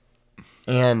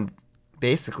 And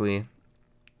basically,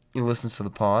 he listens to the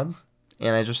pods,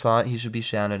 and I just thought he should be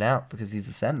shouted out because he's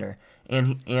a sender.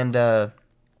 And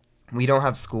we don't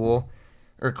have school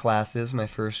or classes my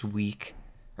first week,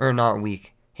 or not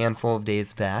week, handful of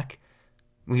days back.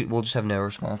 We'll just have no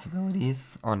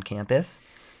responsibilities on campus.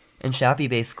 And Chappie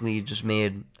basically just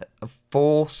made a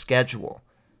full schedule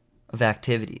of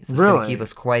activities. It's Really? gonna keep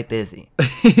us quite busy.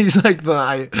 he's like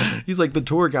the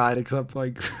tour guide, except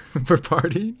like for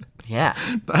partying. Yeah.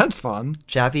 That's fun.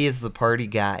 Chappie is the party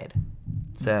guide.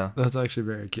 So, That's actually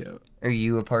very cute. are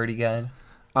you a party guide?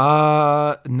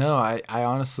 No, I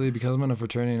honestly, because I'm in a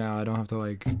fraternity now, I don't have to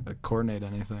like coordinate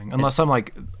anything unless I'm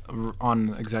like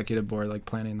on executive board, like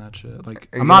planning that shit. Like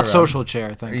Are you I'm not gonna run? social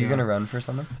chair. Thank Are you. you gonna run for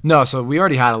something? No, so we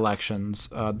already had elections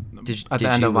at Did the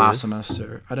end you of last lose?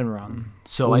 semester. I didn't run,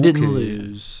 so I didn't Okay.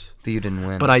 lose. But you didn't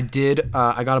win. But I did.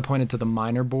 I got appointed to the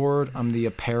minor board. I'm the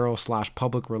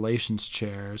apparel/public relations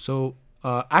chair. So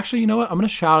actually, you know what? I'm gonna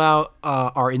shout out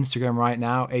our Instagram right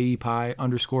now,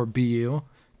 aepi_bu.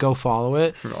 Go follow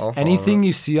it. I'll follow Anything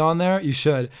you see on there, you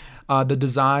should. The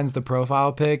designs, the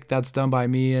profile pic, that's done by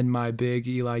me and my big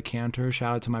Eli Cantor.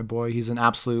 Shout out to my boy. He's an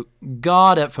absolute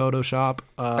god at Photoshop.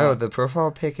 the profile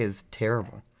pic is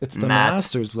terrible. It's the Matte.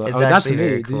 Masters look. It's Oh, that's actually me.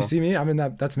 very Did you cool. see me? I mean,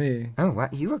 that's me. Oh, wow.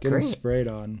 You look Getting great. sprayed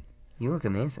on. You look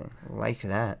amazing. I like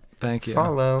that. Thank you.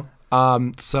 Follow. So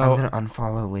I'm gonna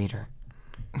unfollow later.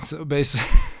 So basically,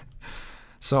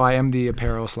 so I am the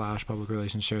apparel/public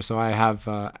relations chair. So I have,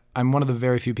 I'm one of the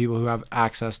very few people who have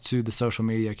access to the social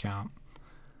media account.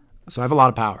 So I have a lot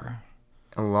of power,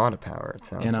 A lot of power, it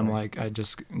sounds and I'm like, I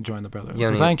just joined the Brotherhood.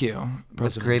 Yoni, So thank you, with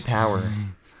President. great power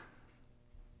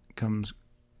comes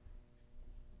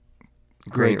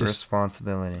Great dis-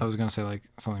 responsibility. I was gonna say like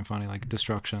something funny, like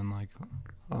destruction. Like,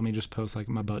 let me just post like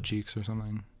my butt cheeks or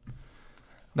something.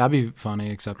 That'd be funny,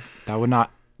 except that would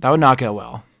not go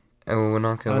well. It will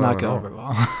not go That would well not at go all. over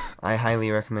well. I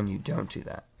highly recommend you don't do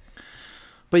that.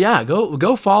 But yeah,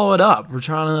 go follow it up. We're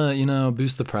trying to,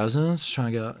 boost the presence.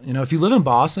 Trying to get, if you live in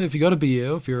Boston, if you go to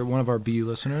BU, if you're one of our BU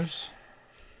listeners,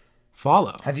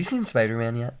 follow. Have you seen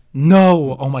Spider-Man yet?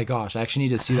 No, oh my gosh, I actually need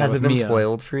to see that Has with it been Mia.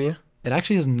 spoiled for you? It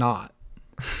actually is not.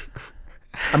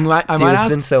 I might Dude, ask.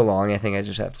 it's been so long, I think I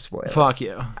just have to spoil it. Fuck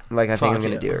you. Like, I think fuck I'm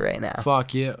going to you. do it right now.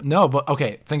 Fuck you. No, but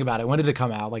okay, think about it. When did it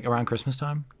come out? Like around Christmas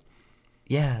time?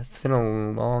 Yeah, it's been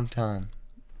a long time.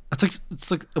 It's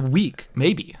like a week,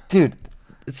 maybe. Dude,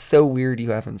 it's so weird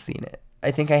you haven't seen it. I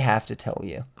think I have to tell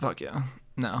you. Fuck yeah.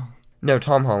 No. No,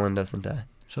 Tom Holland doesn't die.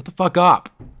 Shut the fuck up.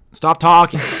 Stop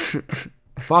talking.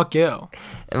 Fuck you.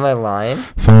 Am I lying?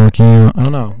 Fuck you. I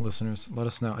don't know, listeners. Let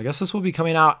us know. I guess this will be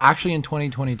coming out actually in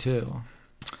 2022.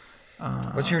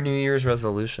 What's your New Year's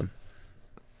resolution?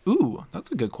 Ooh, that's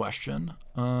a good question.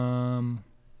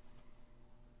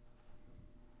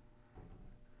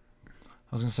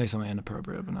 I was gonna say something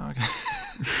inappropriate, but now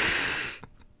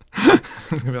I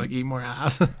was gonna be like, eat more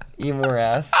ass. Eat more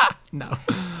ass? No,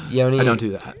 You only I don't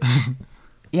do that.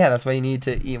 Yeah, that's why you need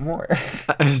to eat more.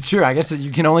 It's true. I guess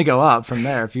you can only go up from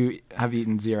there if you have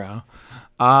eaten zero.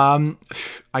 I'm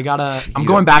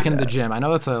going back into the gym. I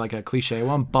know that's like a cliche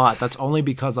one, but that's only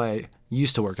because I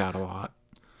used to work out a lot,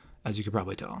 as you could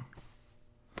probably tell.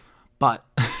 But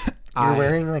You're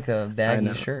wearing like a I baggy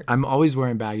know. shirt. I'm always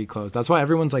wearing baggy clothes. That's why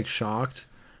everyone's like shocked.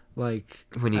 Like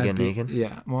When you get naked?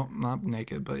 Yeah. Well, not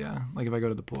naked, but yeah. Like if I go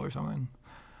to the pool or something.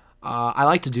 I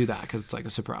like to do that because it's like a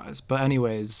surprise. But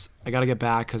anyways, I got to get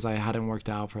back because I hadn't worked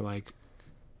out for like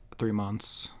 3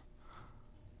 months.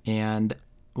 And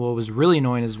what was really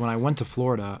annoying is when I went to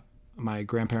Florida, my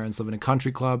grandparents live in a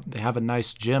country club. They have a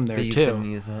nice gym there But you too. couldn't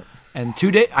use it. And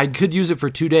 2 days, I could use it for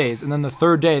 2 days. And then the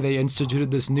third day, they instituted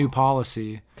this new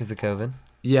policy. Because of COVID?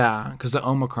 Yeah, because of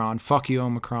Omicron. Fuck you,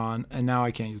 Omicron. And now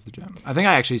I can't use the gym. I think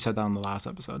I actually said that on the last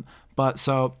episode. But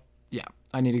so, yeah,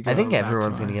 I need to go. I think back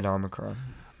everyone's to going to get Omicron.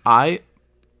 I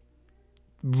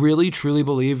really, truly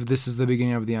believe this is the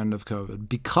beginning of the end of COVID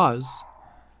because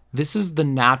this is the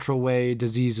natural way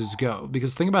diseases go.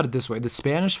 Because think about it this way. The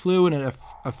Spanish flu, when it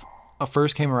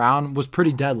first came around, was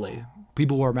pretty deadly.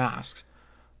 People wore masks.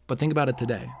 But think about it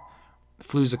today.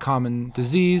 Flu's a common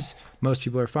disease. Most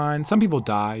people are fine. Some people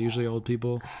die, usually old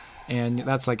people. And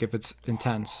that's like if it's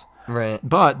intense. Right.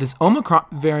 But this Omicron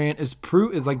variant is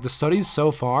like the studies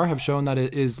so far have shown that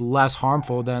it is less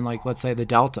harmful than like, let's say, the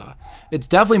Delta. It's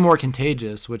definitely more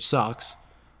contagious, which sucks.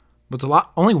 But it's a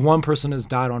lot. Only one person has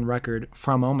died on record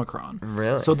from Omicron.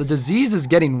 Really? So the disease is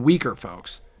getting weaker,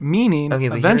 folks. Meaning, Okay,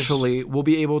 but eventually we'll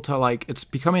be able to like. It's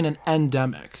becoming an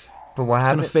endemic. But what It's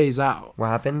gonna happens? phase out. What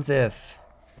happens if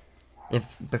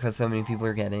because so many people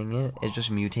are getting it, it just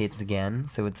mutates again,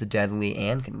 so it's deadly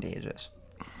and contagious?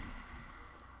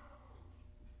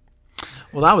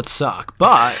 Well, that would suck.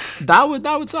 But that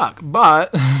would suck.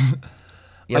 But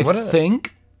Yeah. I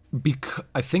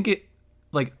think it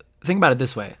like think about it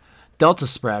this way. Delta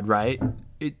spread, right?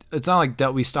 It's not like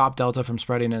we stopped Delta from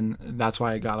spreading and that's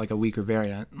why it got like a weaker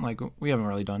variant. Like we haven't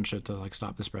really done shit to like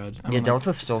stop the spread. I Yeah, mean, like,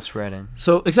 Delta's still spreading.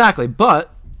 so exactly,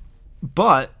 but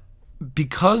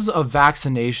because of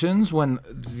vaccinations,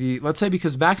 let's say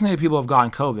because vaccinated people have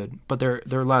gotten COVID, but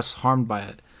they're less harmed by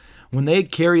it. When they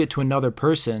carry it to another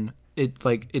person,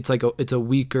 it's a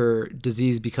weaker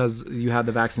disease because you had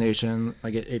the vaccination,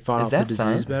 like it fought Is off the that disease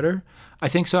science? better. I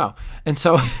think so. And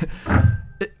so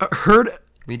herd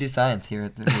We do science here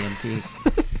at the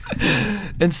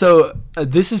VNP. And so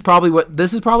this is probably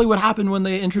what happened when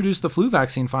they introduced the flu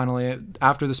vaccine finally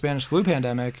after the Spanish flu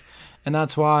pandemic, and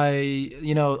that's why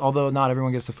although not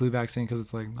everyone gets the flu vaccine because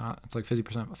it's like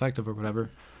 50% effective or whatever,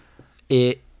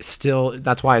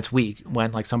 that's why it's weak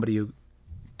when like somebody who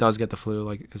does get the flu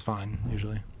like is fine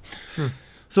usually.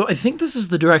 So I think this is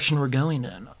the direction we're going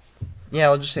in. Yeah,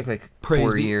 it'll just take like Praise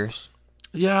 4 be- years.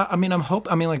 Yeah, I mean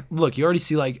look, you already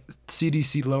see like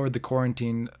CDC lowered the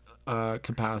quarantine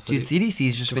capacity. Dude,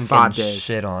 CDC's just been 5 getting days.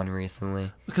 shit on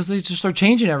recently. Because they just start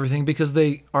changing everything because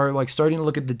they are like starting to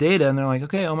look at the data and they're like,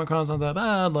 okay, Omicron's not that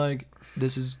bad. Like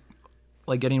this is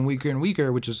like getting weaker and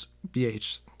weaker, which is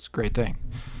BH. It's a great thing.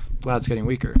 Glad it's getting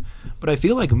weaker. But I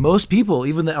feel like most people,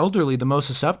 even the elderly, the most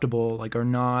susceptible, like are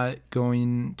not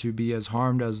going to be as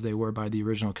harmed as they were by the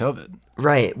original COVID.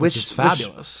 Right, Which is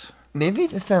fabulous. Maybe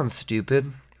this sounds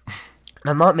stupid.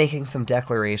 I'm not making some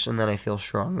declaration that I feel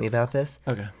strongly about this.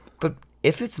 Okay. But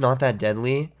if it's not that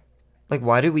deadly, like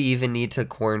why do we even need to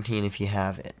quarantine if you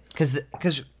have it?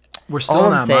 Because We're still All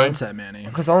in I'm that saying- mindset, Manny.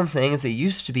 Because all I'm saying is it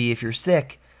used to be if you're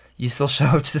sick, you still show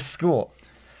up to school.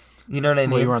 You know what I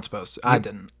mean? Well, you weren't supposed to. I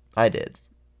didn't. I did.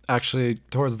 Actually,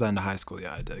 towards the end of high school,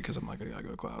 yeah, I did, because I'm like, I gotta go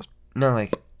to class. No,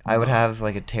 like, I would have,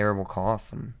 like, a terrible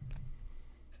cough, and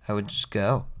I would just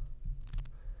go.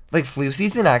 Like, flu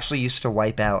season actually used to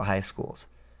wipe out high schools.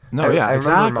 No, I remember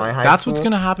exactly. my high That's what's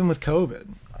school- gonna happen with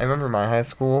COVID. I remember my high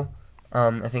school,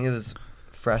 I think it was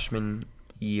freshman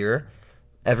year,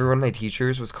 everyone, my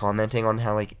teachers, was commenting on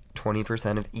how, like,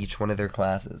 20% of each one of their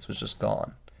classes was just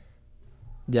gone.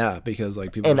 Yeah, because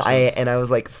like people. And were I was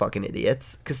like, fucking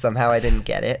idiots, because somehow I didn't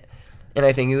get it. And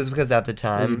I think it was because at the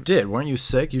Well, you time... did, weren't you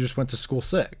sick? You just went to school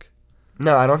sick.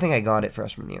 No, I don't think I got it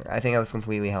freshman year. I think I was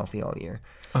completely healthy all year.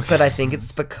 Okay. But I think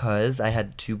it's because I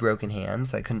had 2 broken hands,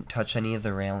 so I couldn't touch any of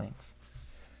the railings.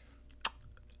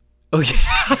 Oh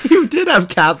yeah, you did have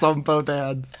cats on both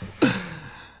hands.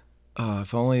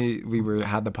 If only we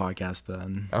had the podcast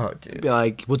then. Oh, dude. Be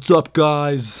like, "What's up,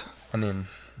 guys?" I mean,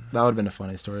 That would have been a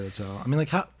funny story to tell. I mean, like,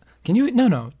 how can you?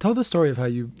 No, tell the story of how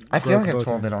you. I feel broke like I've both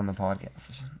told hands. it on the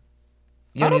podcast.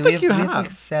 I don't think you We have have.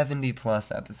 like 70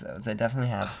 plus episodes. I definitely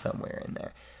have somewhere in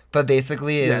there. But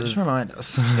basically, Yeah, it was just remind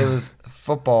us. it was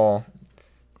football,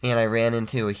 and I ran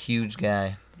into a huge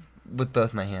guy with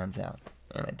both my hands out,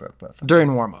 and I broke both of them.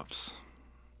 During warm-ups.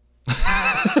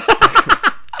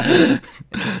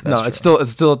 No, it's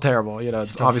still terrible. You know,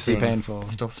 it's Still obviously stings. painful.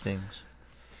 Still stings.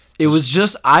 It was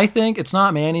just, I think it's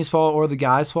not Manny's fault or the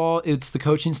guy's fault. It's the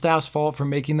coaching staff's fault for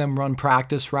making them run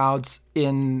practice routes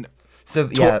in So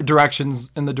yeah, directions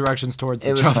towards it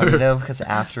each was other. funny though because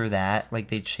after that, like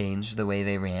they changed the way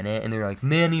they ran it, and they were like,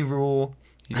 "Manny rule,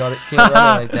 you got it, can't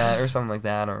run it like that," or something like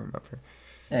that. I don't remember.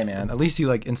 Hey man, at least you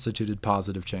like instituted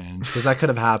positive change, because that could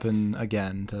have happened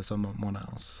again to someone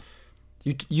else.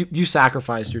 You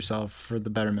sacrificed yourself for the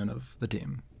betterment of the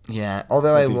team. Yeah,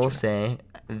 although The I will future. say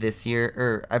this year,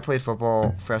 or I played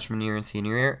football freshman year and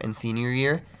senior year, and senior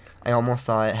year, I almost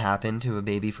saw it happen to a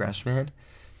baby freshman,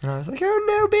 and I was like, "Oh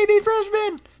no, baby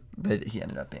freshman!" But he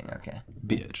ended up being okay.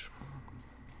 Bitch.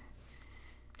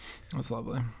 That's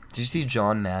lovely. Did you see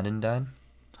John Madden died?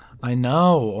 I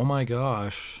know. Oh my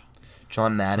gosh.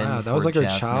 John Madden Sad. before That was like our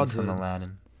Jasmine childhood. from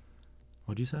Aladdin.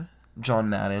 What'd you say? John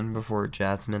Madden before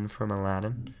Jasmine from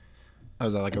Aladdin. Oh,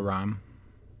 is that like a rhyme?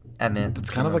 Emmett. It's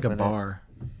kind of came like a up with it. bar.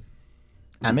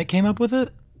 Emmett came up with it?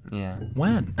 Yeah,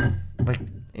 When? like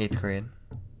 8th grade.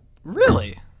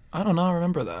 Really? I don't know. I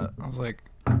remember that. I was like,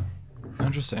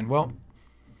 interesting. Well,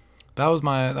 that was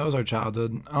our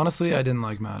childhood. Honestly, I didn't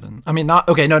like Madden. I mean, not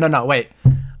okay. No. Wait,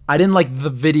 I didn't like the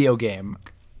video game.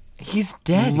 He's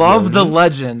dead. Love the Yoni.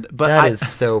 legend, but That is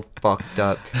so fucked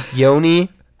up. Yoni,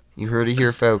 you heard it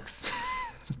here, folks.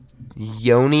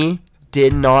 Yoni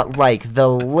did not like the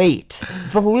late.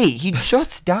 He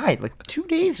just died like 2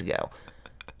 days ago.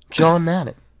 John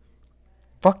Madden.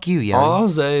 Fuck you, Yoni. all I'll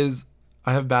say is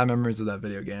I have bad memories of that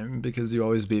video game because you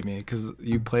always beat me because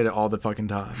you played it all the fucking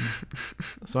time.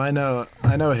 So I know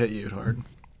it hit you hard.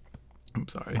 I'm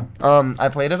sorry. I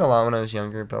played it a lot when I was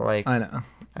younger, but like I know.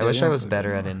 I Yeah, wish you I don't was play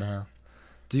better at anymore. it now.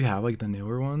 Do you have like the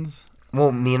newer ones?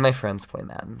 Well, me and my friends play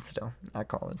Madden still at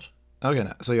college. Okay,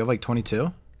 so you have like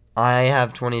 22? I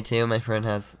have 22, my friend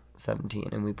has 17,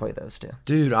 and we play those two.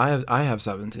 Dude, I have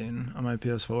 17 on my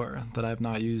PS4 that I have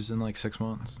not used in like 6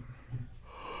 months.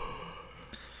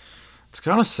 It's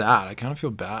kind of sad. I kind of feel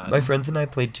bad. My friends and I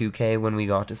played 2K when we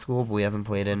got to school, but we haven't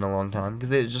played it in a long time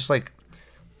because it just like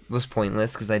was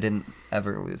pointless because I didn't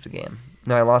ever lose a game.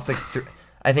 No, I lost like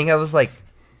I think I was like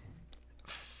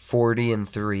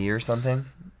 40-3 or something.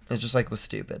 It just like was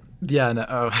stupid. Yeah,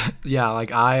 no, yeah.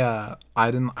 Like I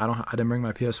didn't bring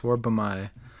my PS4, but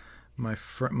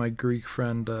my Greek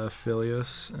friend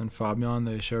Phileas and Fabian,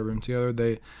 they share a room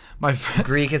together.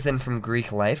 Greek is in from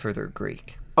Greek life, or they're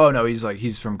Greek. Oh no,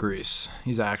 he's from Greece.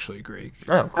 He's actually Greek.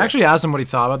 Oh, cool. I actually asked him what he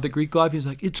thought about the Greek life. He's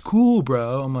like, "It's cool,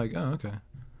 bro." I'm like, "Oh, okay."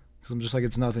 Because I'm just like,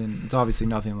 it's nothing. It's obviously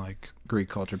nothing like Greek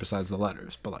culture besides the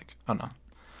letters, but like, I don't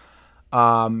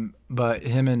know. But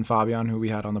him and Fabian, who we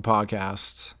had on the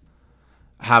podcast,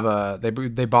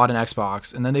 they bought an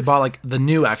Xbox, and then they bought like the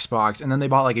new Xbox, and then they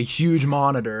bought like a huge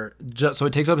monitor, just so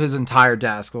it takes up his entire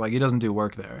desk. Like he doesn't do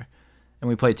work there, and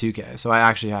we play 2K. So I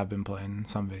actually have been playing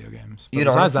some video games. But You'd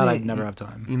besides that, honestly- I'd never have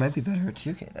time. You might be better at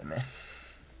 2K than me.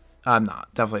 I'm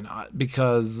not, definitely not,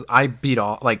 because I beat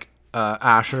all like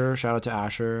Asher. Shout out to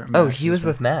Asher. Oh, Max he is was from-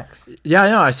 with Max. Yeah, I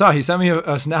know. I saw. He sent me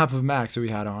a snap of Max who we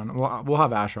had on. We'll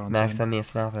have Asher on. Max soon. sent me a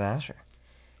snap of Asher.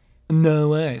 No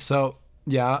way. So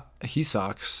yeah, he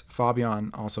sucks.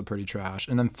 Fabian also pretty trash,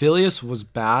 and then Phileas was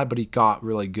bad, but he got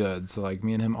really good. So like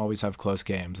me and him always have close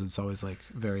games. It's always like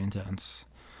very intense.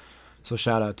 So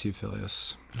shout out to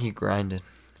Phileas. He grinded.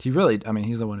 He really, I mean,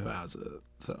 he's the one who has it.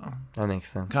 So That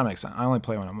makes sense. kind of makes sense. I only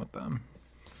play when I'm with them.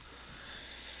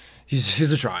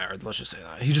 He's a tryhard. Let's just say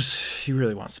that. He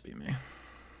really wants to beat me.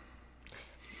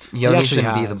 Yoni actually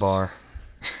shouldn't be the has. bar.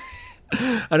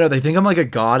 I know they think I'm like a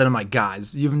god, and I'm like,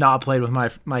 guys, you've not played with my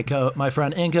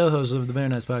friend and co-host of the Very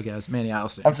Nice Podcast, Manny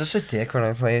Alstein. I'm such a dick when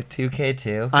I play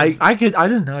 2K2. I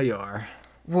didn't know you are.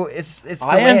 Well, it's the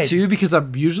I way am too, because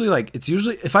I'm usually like, it's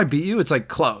usually if I beat you, it's like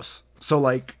close. So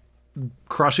like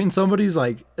crushing somebody's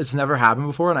like, it's never happened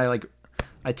before, and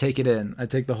I take it in. I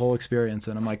take the whole experience,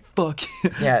 and I'm like, fuck.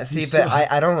 Yeah, see, but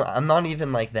I'm not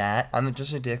even like that. I'm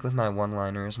just a dick with my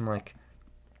one-liners. I'm like,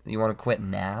 you want to quit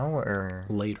now or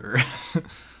Later.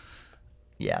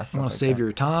 yeah? I stuff want like to save that.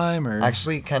 your time, or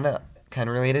Actually, kind of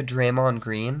related. Draymond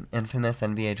Green, infamous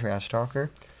NBA trash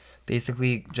talker,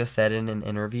 basically just said in an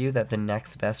interview that the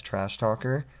next best trash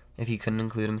talker, if he couldn't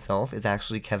include himself, is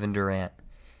actually Kevin Durant.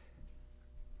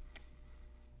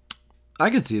 I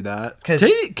could see that. 'Cause-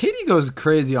 Katie goes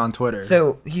crazy on Twitter.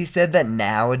 So he said that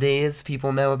nowadays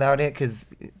people know about it because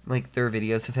like there are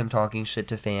videos of him talking shit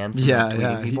to fans. And, like,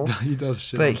 tweeting people. He does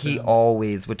shit. But on he fans.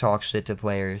 always would talk shit to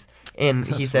players. And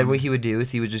he That's said funny. what he would do is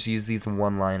he would just use these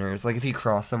one-liners. Like if he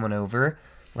crossed someone over,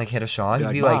 like hit a shot, Be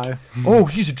he'd be like, like, "Bye." "Oh,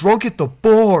 he's drunk at the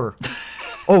bar.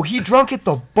 Oh, he drunk at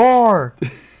the bar.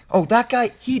 Oh, that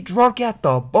guy, he drunk at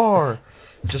the bar."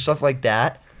 Just stuff like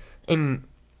that. And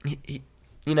he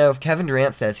you know, if Kevin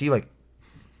Durant says he like,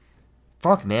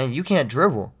 "Fuck, man, you can't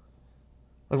dribble."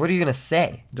 Like, what are you gonna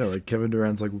say? Yeah, like Kevin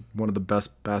Durant's like one of the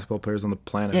best basketball players on the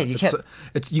planet. Yeah, you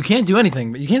It's you can't do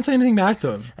anything, but you can't say anything back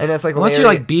to him And it's like unless Larry,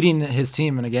 you're like beating his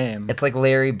team in a game. it's like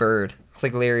Larry Bird. It's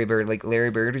like Larry Bird. Like Larry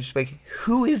Bird would just be like,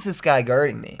 "Who is this guy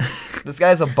guarding me? This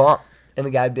guy's a bum." And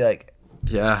the guy'd be like,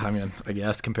 Yeah, I mean, I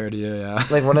guess compared to you, yeah.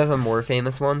 like one of the more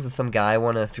famous ones is some guy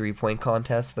won a 3-point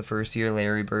contest the first year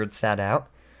Larry Bird sat out.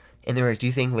 And they were like, "Do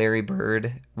you think Larry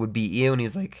Bird would beat you?" And he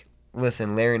was like,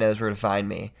 "Listen, Larry knows where to find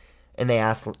me." And they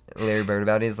asked Larry Bird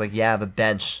about it. He's like, "Yeah, the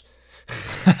bench."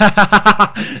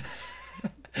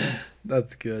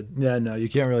 That's good. Yeah, no, you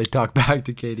can't really talk back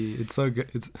to Katie. It's so good.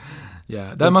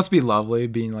 Yeah, that must be lovely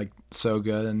being like so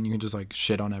good, and you can just like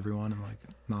shit on everyone and like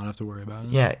not have to worry about it.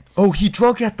 Yeah. "Oh, he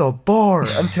drunk at the bar."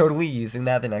 I'm totally using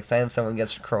that the next time someone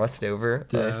gets crossed over.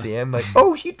 I Yeah. see him like,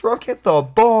 "Oh, he drunk at the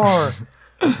bar."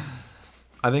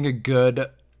 I think a good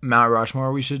Mount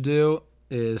Rushmore we should do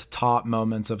is top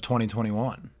moments of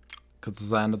 2021, because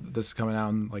this is coming out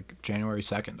on like January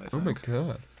 2nd. I think.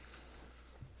 god.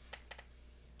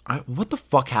 What the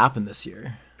fuck happened this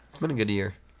year? It's been a good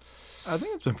year. I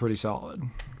think it's been pretty solid.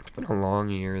 It's been a long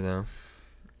year though.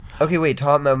 Okay, wait.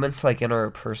 Top moments like in our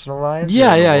personal lives? or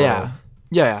Yeah, in the yeah, world?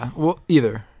 yeah, yeah. Well,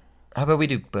 either How about we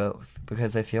do both?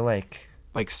 Because I feel like,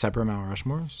 like separate Mount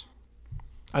Rushmores.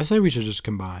 I say we should just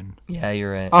combine. yeah,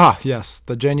 you're right. Ah, yes,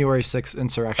 the January 6th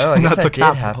insurrection. Oh, I guess at the that did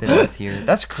Capitol. happen this year.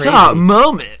 That's crazy. Top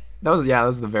moment. That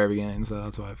was the very beginning, so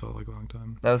that's why it felt like a long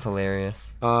time. That was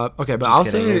hilarious. Okay, but Just I'll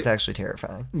kidding. say It's actually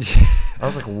terrifying. I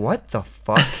was like, what the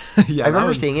fuck? yeah, I remember that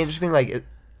was- seeing it just being like, Is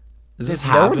is this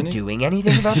no one happening? doing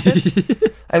anything about this?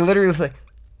 I literally was like,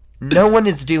 no one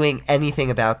is doing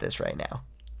anything about this right now.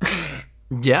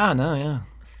 Yeah, no, yeah.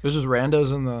 There's just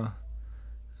randos in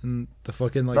the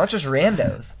fucking like Not just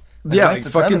randos. yeah, white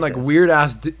like fucking like supremacists. weird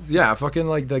ass yeah, fucking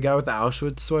like the guy with the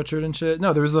Auschwitz sweatshirt and shit.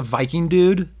 No, there was the Viking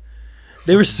dude.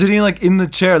 They were sitting like in the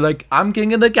chair, like I'm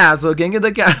king of the castle,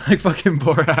 like fucking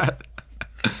Borat.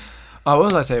 What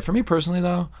was I say? For me personally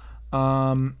though,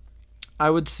 I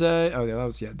would say, oh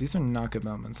yeah, these are not good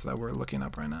moments that we're looking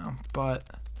up right now, but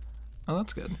oh,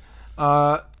 that's good.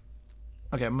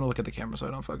 Okay, I'm gonna look at the camera so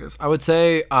I don't focus. I would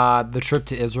say the trip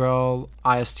to Israel,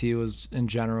 IST was in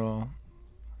general.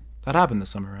 That happened this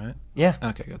summer, right? Yeah.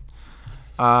 Okay, good.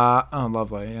 Oh,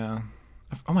 lovely, yeah.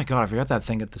 Oh my god, I forgot that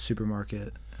thing at the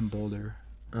supermarket in Boulder.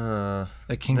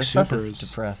 Like King This stuff Supers. is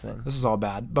depressing. This is all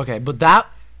bad. Okay, but that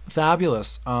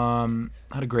fabulous. Had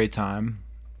a great time.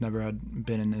 Never had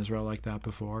been in Israel like that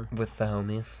before. With the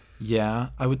homies. Yeah,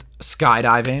 I would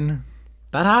skydiving.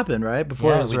 That happened right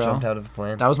before Yeah, Israel. we jumped out of a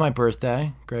plane. That was my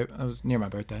birthday. Great. That was near my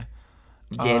birthday.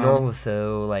 Daniel was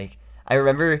so like, I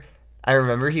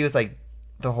remember he was like,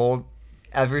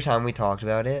 every time we talked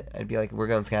about it, I'd be like, "We're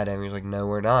going skydiving." He was like, "No,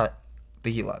 we're not,"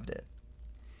 but he loved it.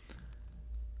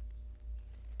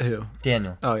 Who?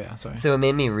 Daniel. Oh yeah, sorry. So it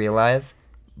made me realize,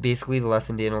 basically the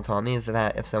lesson Daniel taught me is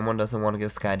that if someone doesn't want to go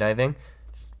skydiving,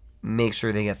 make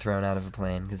sure they get thrown out of a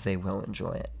plane because they will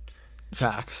enjoy it.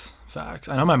 Facts.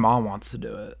 I know my mom wants to do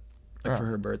it, like Oh. for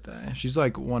her birthday. She's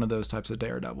like one of those types of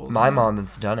daredevils. My mom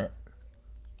has done it.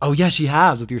 Oh yeah, she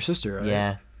has with your sister, right?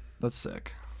 Yeah. That's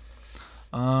sick.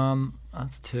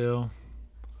 That's two.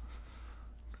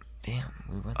 Damn,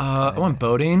 we went I went skydiving.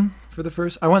 boating for the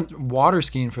first. I went water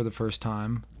skiing for the first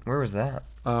time. Where was that?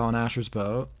 On Asher's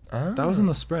boat. Oh. That was in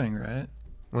the spring, right?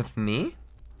 With me?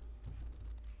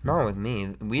 Not with me.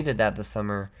 We did that this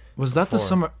summer. Was that the Before.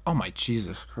 summer? Oh my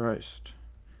Jesus Christ!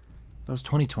 That was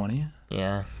 2020.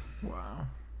 Yeah. Wow.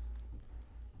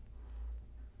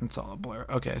 It's all a blur.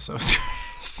 Okay, so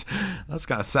that's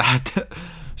kind of sad.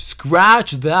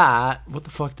 Scratch that. What the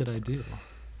fuck did I do?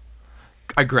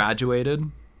 I graduated.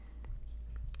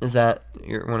 Is that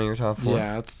one of your top 4?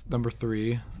 Yeah, it's number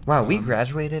 3. Wow, we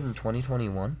graduated in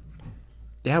 2021,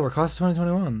 Yeah, we're class of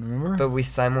 2021. Remember? but we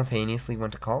simultaneously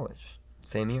went to college.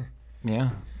 Same year.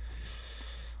 Yeah.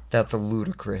 That's a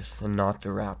Ludacris and not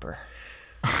the rapper.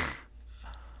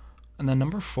 And then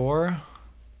number 4.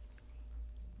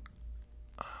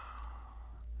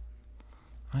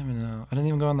 I don't even know. I didn't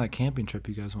even go on that camping trip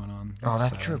you guys went on. Oh,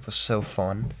 That's that sad. trip was so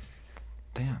fun.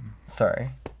 Damn.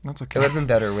 Sorry. That's It okay. would have been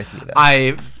better with you, though.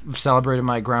 I celebrated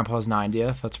my grandpa's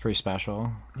 90th. That's pretty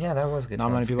special. Yeah, that was a good. Not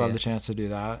time many for people have you. the chance to do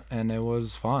that, and it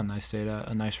was fun. I stayed at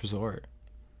a nice resort.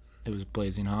 It was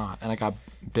blazing hot, and I got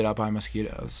bit up by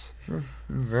mosquitoes.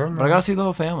 Very nice. But I got to see the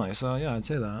whole family, so yeah, I'd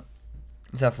say that.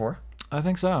 Is that 4? I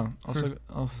think so. Also,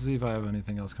 I'll see if I have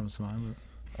anything else comes to mind.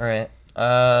 All right.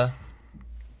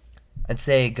 I'd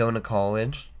say going to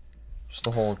college. Just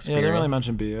the whole Yeah, I experience. didn't really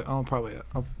mention BU. I'll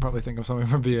probably think of something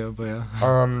from BU, but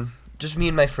yeah. Just me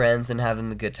and my friends and having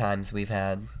the good times we've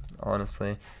had.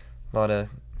 Honestly, a lot of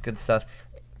good stuff.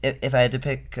 If I had to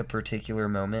pick a particular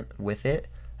moment with it,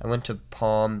 I went to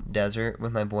Palm Desert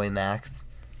with my boy Max,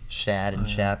 Shad, and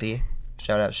Chappie.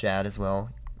 Shout out Shad as well,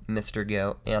 Mr.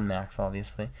 Goat, and Max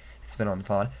obviously. He's been on the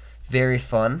pod. Very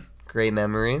fun, great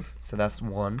memories. So that's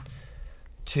 1.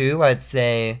 2, I'd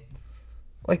say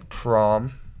like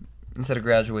prom. Instead of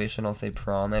graduation, I'll say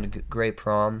prom. I had a great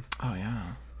prom Oh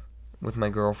yeah. with my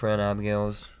girlfriend Abigail. It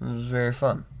was very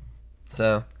fun.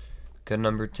 So, good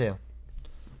number 2.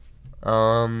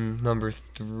 Number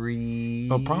 3.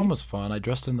 Oh, prom was fun. I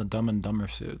dressed in the Dumb and Dumber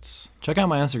suits. Check out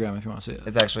my Instagram if you want to see it.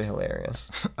 It's actually hilarious.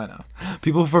 I know.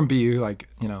 People from BU, like,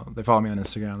 they follow me on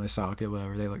Instagram, they stalk it,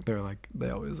 whatever. They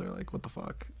always are like, what the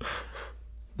fuck?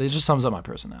 It just sums up my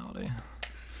personality.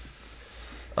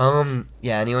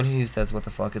 Yeah, anyone who says what the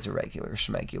fuck is a regular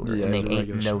schmegular, Yeah, and they it's a ain't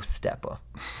regular no stepper.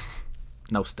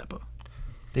 No stepper.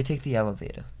 They take the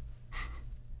elevator.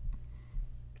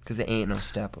 Because they ain't no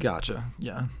stepper. Gotcha.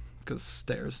 Yeah. Because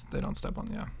stairs, they don't step on,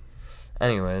 yeah.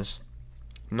 Anyways,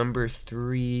 number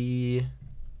 3.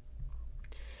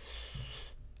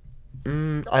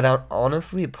 I'd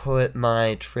honestly put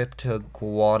my trip to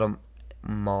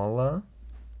Guatemala.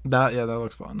 That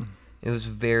looks fun. It was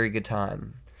a very good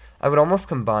time. I would almost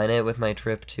combine it with my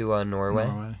trip to Norway.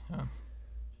 Yeah.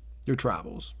 Your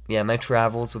travels. Yeah, my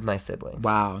travels with my siblings.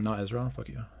 Wow, no Ezra? Fuck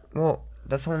you. Well,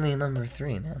 that's only number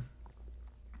 3, man.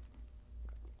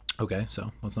 Okay,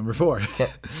 so what's number 4? Can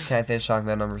I finish talking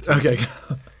about number 3? Okay.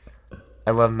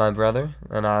 I love my brother,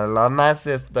 and I love my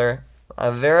sister.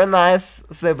 A very nice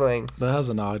sibling. That has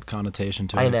an odd connotation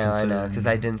to it. I know, considering- because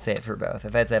I didn't say it for both.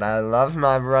 If I'd said, I love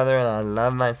my brother and I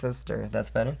love my sister,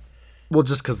 that's better? Well,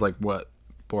 just because, like, what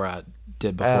Borat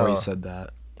did before Oh. he said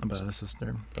that about his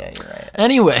sister. Yeah, you're right.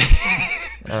 Anyway.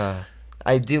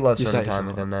 I do love You spending set time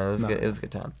with yourself him, though. It was up. good. It was a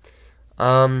good time.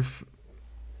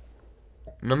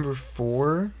 Number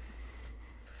 4.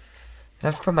 I'd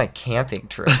have to put my camping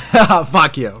trip.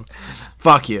 Fuck you.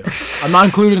 Fuck you. I'm not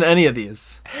including any of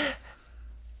these.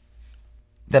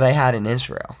 that I had in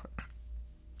Israel.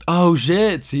 Oh,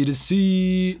 shit. See to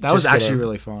see. That was Just actually kidding.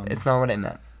 really fun. It's not what I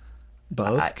meant.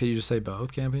 Both? Could you just say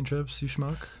both camping trips, you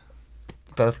schmuck?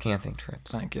 Both camping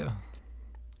trips. Thank you.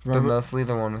 But Remember? mostly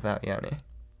the one without Yoni.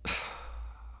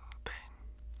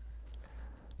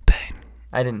 Pain.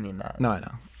 I didn't mean that. No, I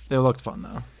know. It looked fun,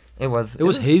 though. It was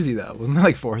hazy, though. Wasn't it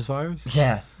like forest fires?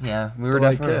 Yeah, yeah. We were But,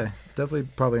 like, definitely definitely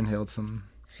probably inhaled some.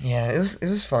 Yeah, it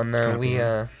was fun though. Crappy, We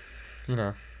yeah.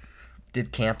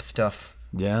 did camp stuff.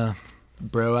 Yeah.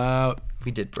 Bro out.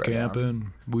 We did bro down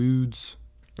Camping. Woods.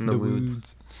 in the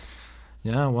woods.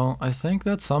 Yeah, well, I think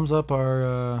that sums up our.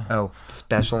 Oh,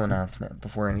 special announcement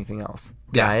before anything else.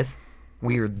 Yeah. Guys,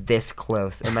 we are this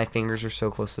close, and my fingers are so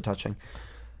close to touching,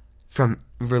 from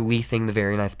releasing the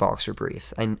very nice boxer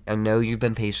briefs. I know you've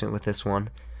been patient with this one.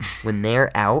 When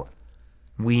they're out,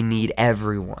 we need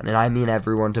everyone, and I mean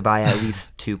everyone, to buy at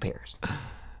least 2 pairs.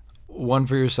 One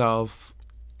for yourself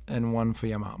and one for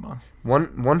your mama.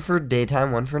 One for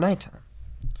daytime, one for nighttime.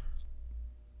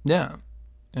 Yeah.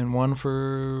 And one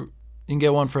for. You can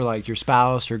get one for like your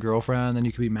spouse or girlfriend, then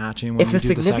you could be matching when If you a do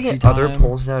the sexy significant time. other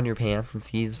pulls down your pants and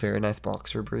sees very nice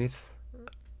boxer briefs,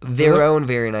 their They're- own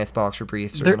very nice boxer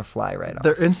briefs are they're- going to fly right off.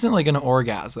 They're instantly going to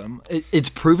orgasm. It's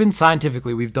proven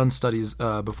scientifically. We've done studies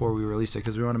before we released it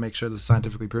because we want to make sure this is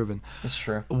scientifically proven. It's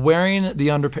true. Wearing the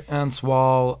underpants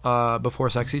while before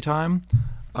sexy time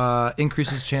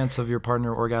increases chance of your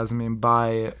partner orgasming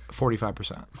by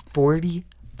 45%.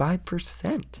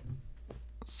 45%.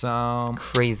 So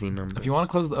Crazy number. if you want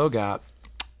to close the O gap,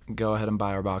 go ahead and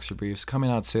buy our boxer briefs. Coming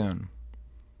out soon.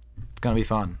 It's going to be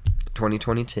fun.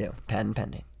 2022, patent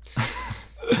pending.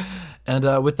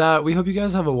 And with that, we hope you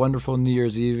guys have a wonderful New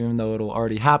Year's Eve, even though it'll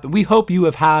already happen. We hope you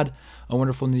have had a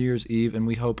wonderful New Year's Eve, and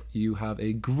we hope you have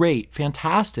a great,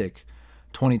 fantastic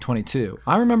 2022.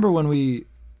 I remember when we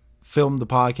filmed the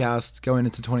podcast going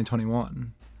into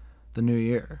 2021, the new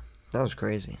year. That was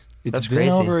crazy. It's That's been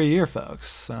crazy. over a year, folks.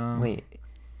 So. Wait.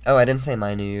 Oh, I didn't say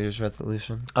my New Year's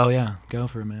resolution. Oh, yeah. Go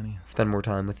for it, Manny. Spend more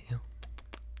time with you,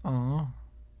 Oh,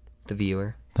 the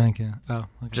viewer. thank you. Oh,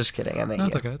 okay. Just kidding. I meant No, you.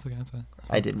 it's okay. It's okay. It's okay.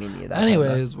 I did mean you that time, though.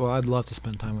 Anyways, well, I'd love to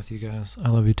spend time with you guys. I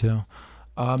love you too.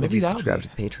 If Maybe you that would subscribe be-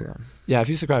 to the Patreon. Yeah, if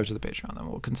you subscribe to the Patreon, then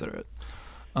we'll consider it.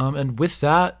 And with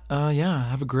that, yeah,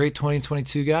 have a great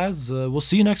 2022, guys. We'll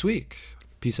see you next week.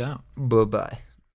 Peace out. Bye-bye.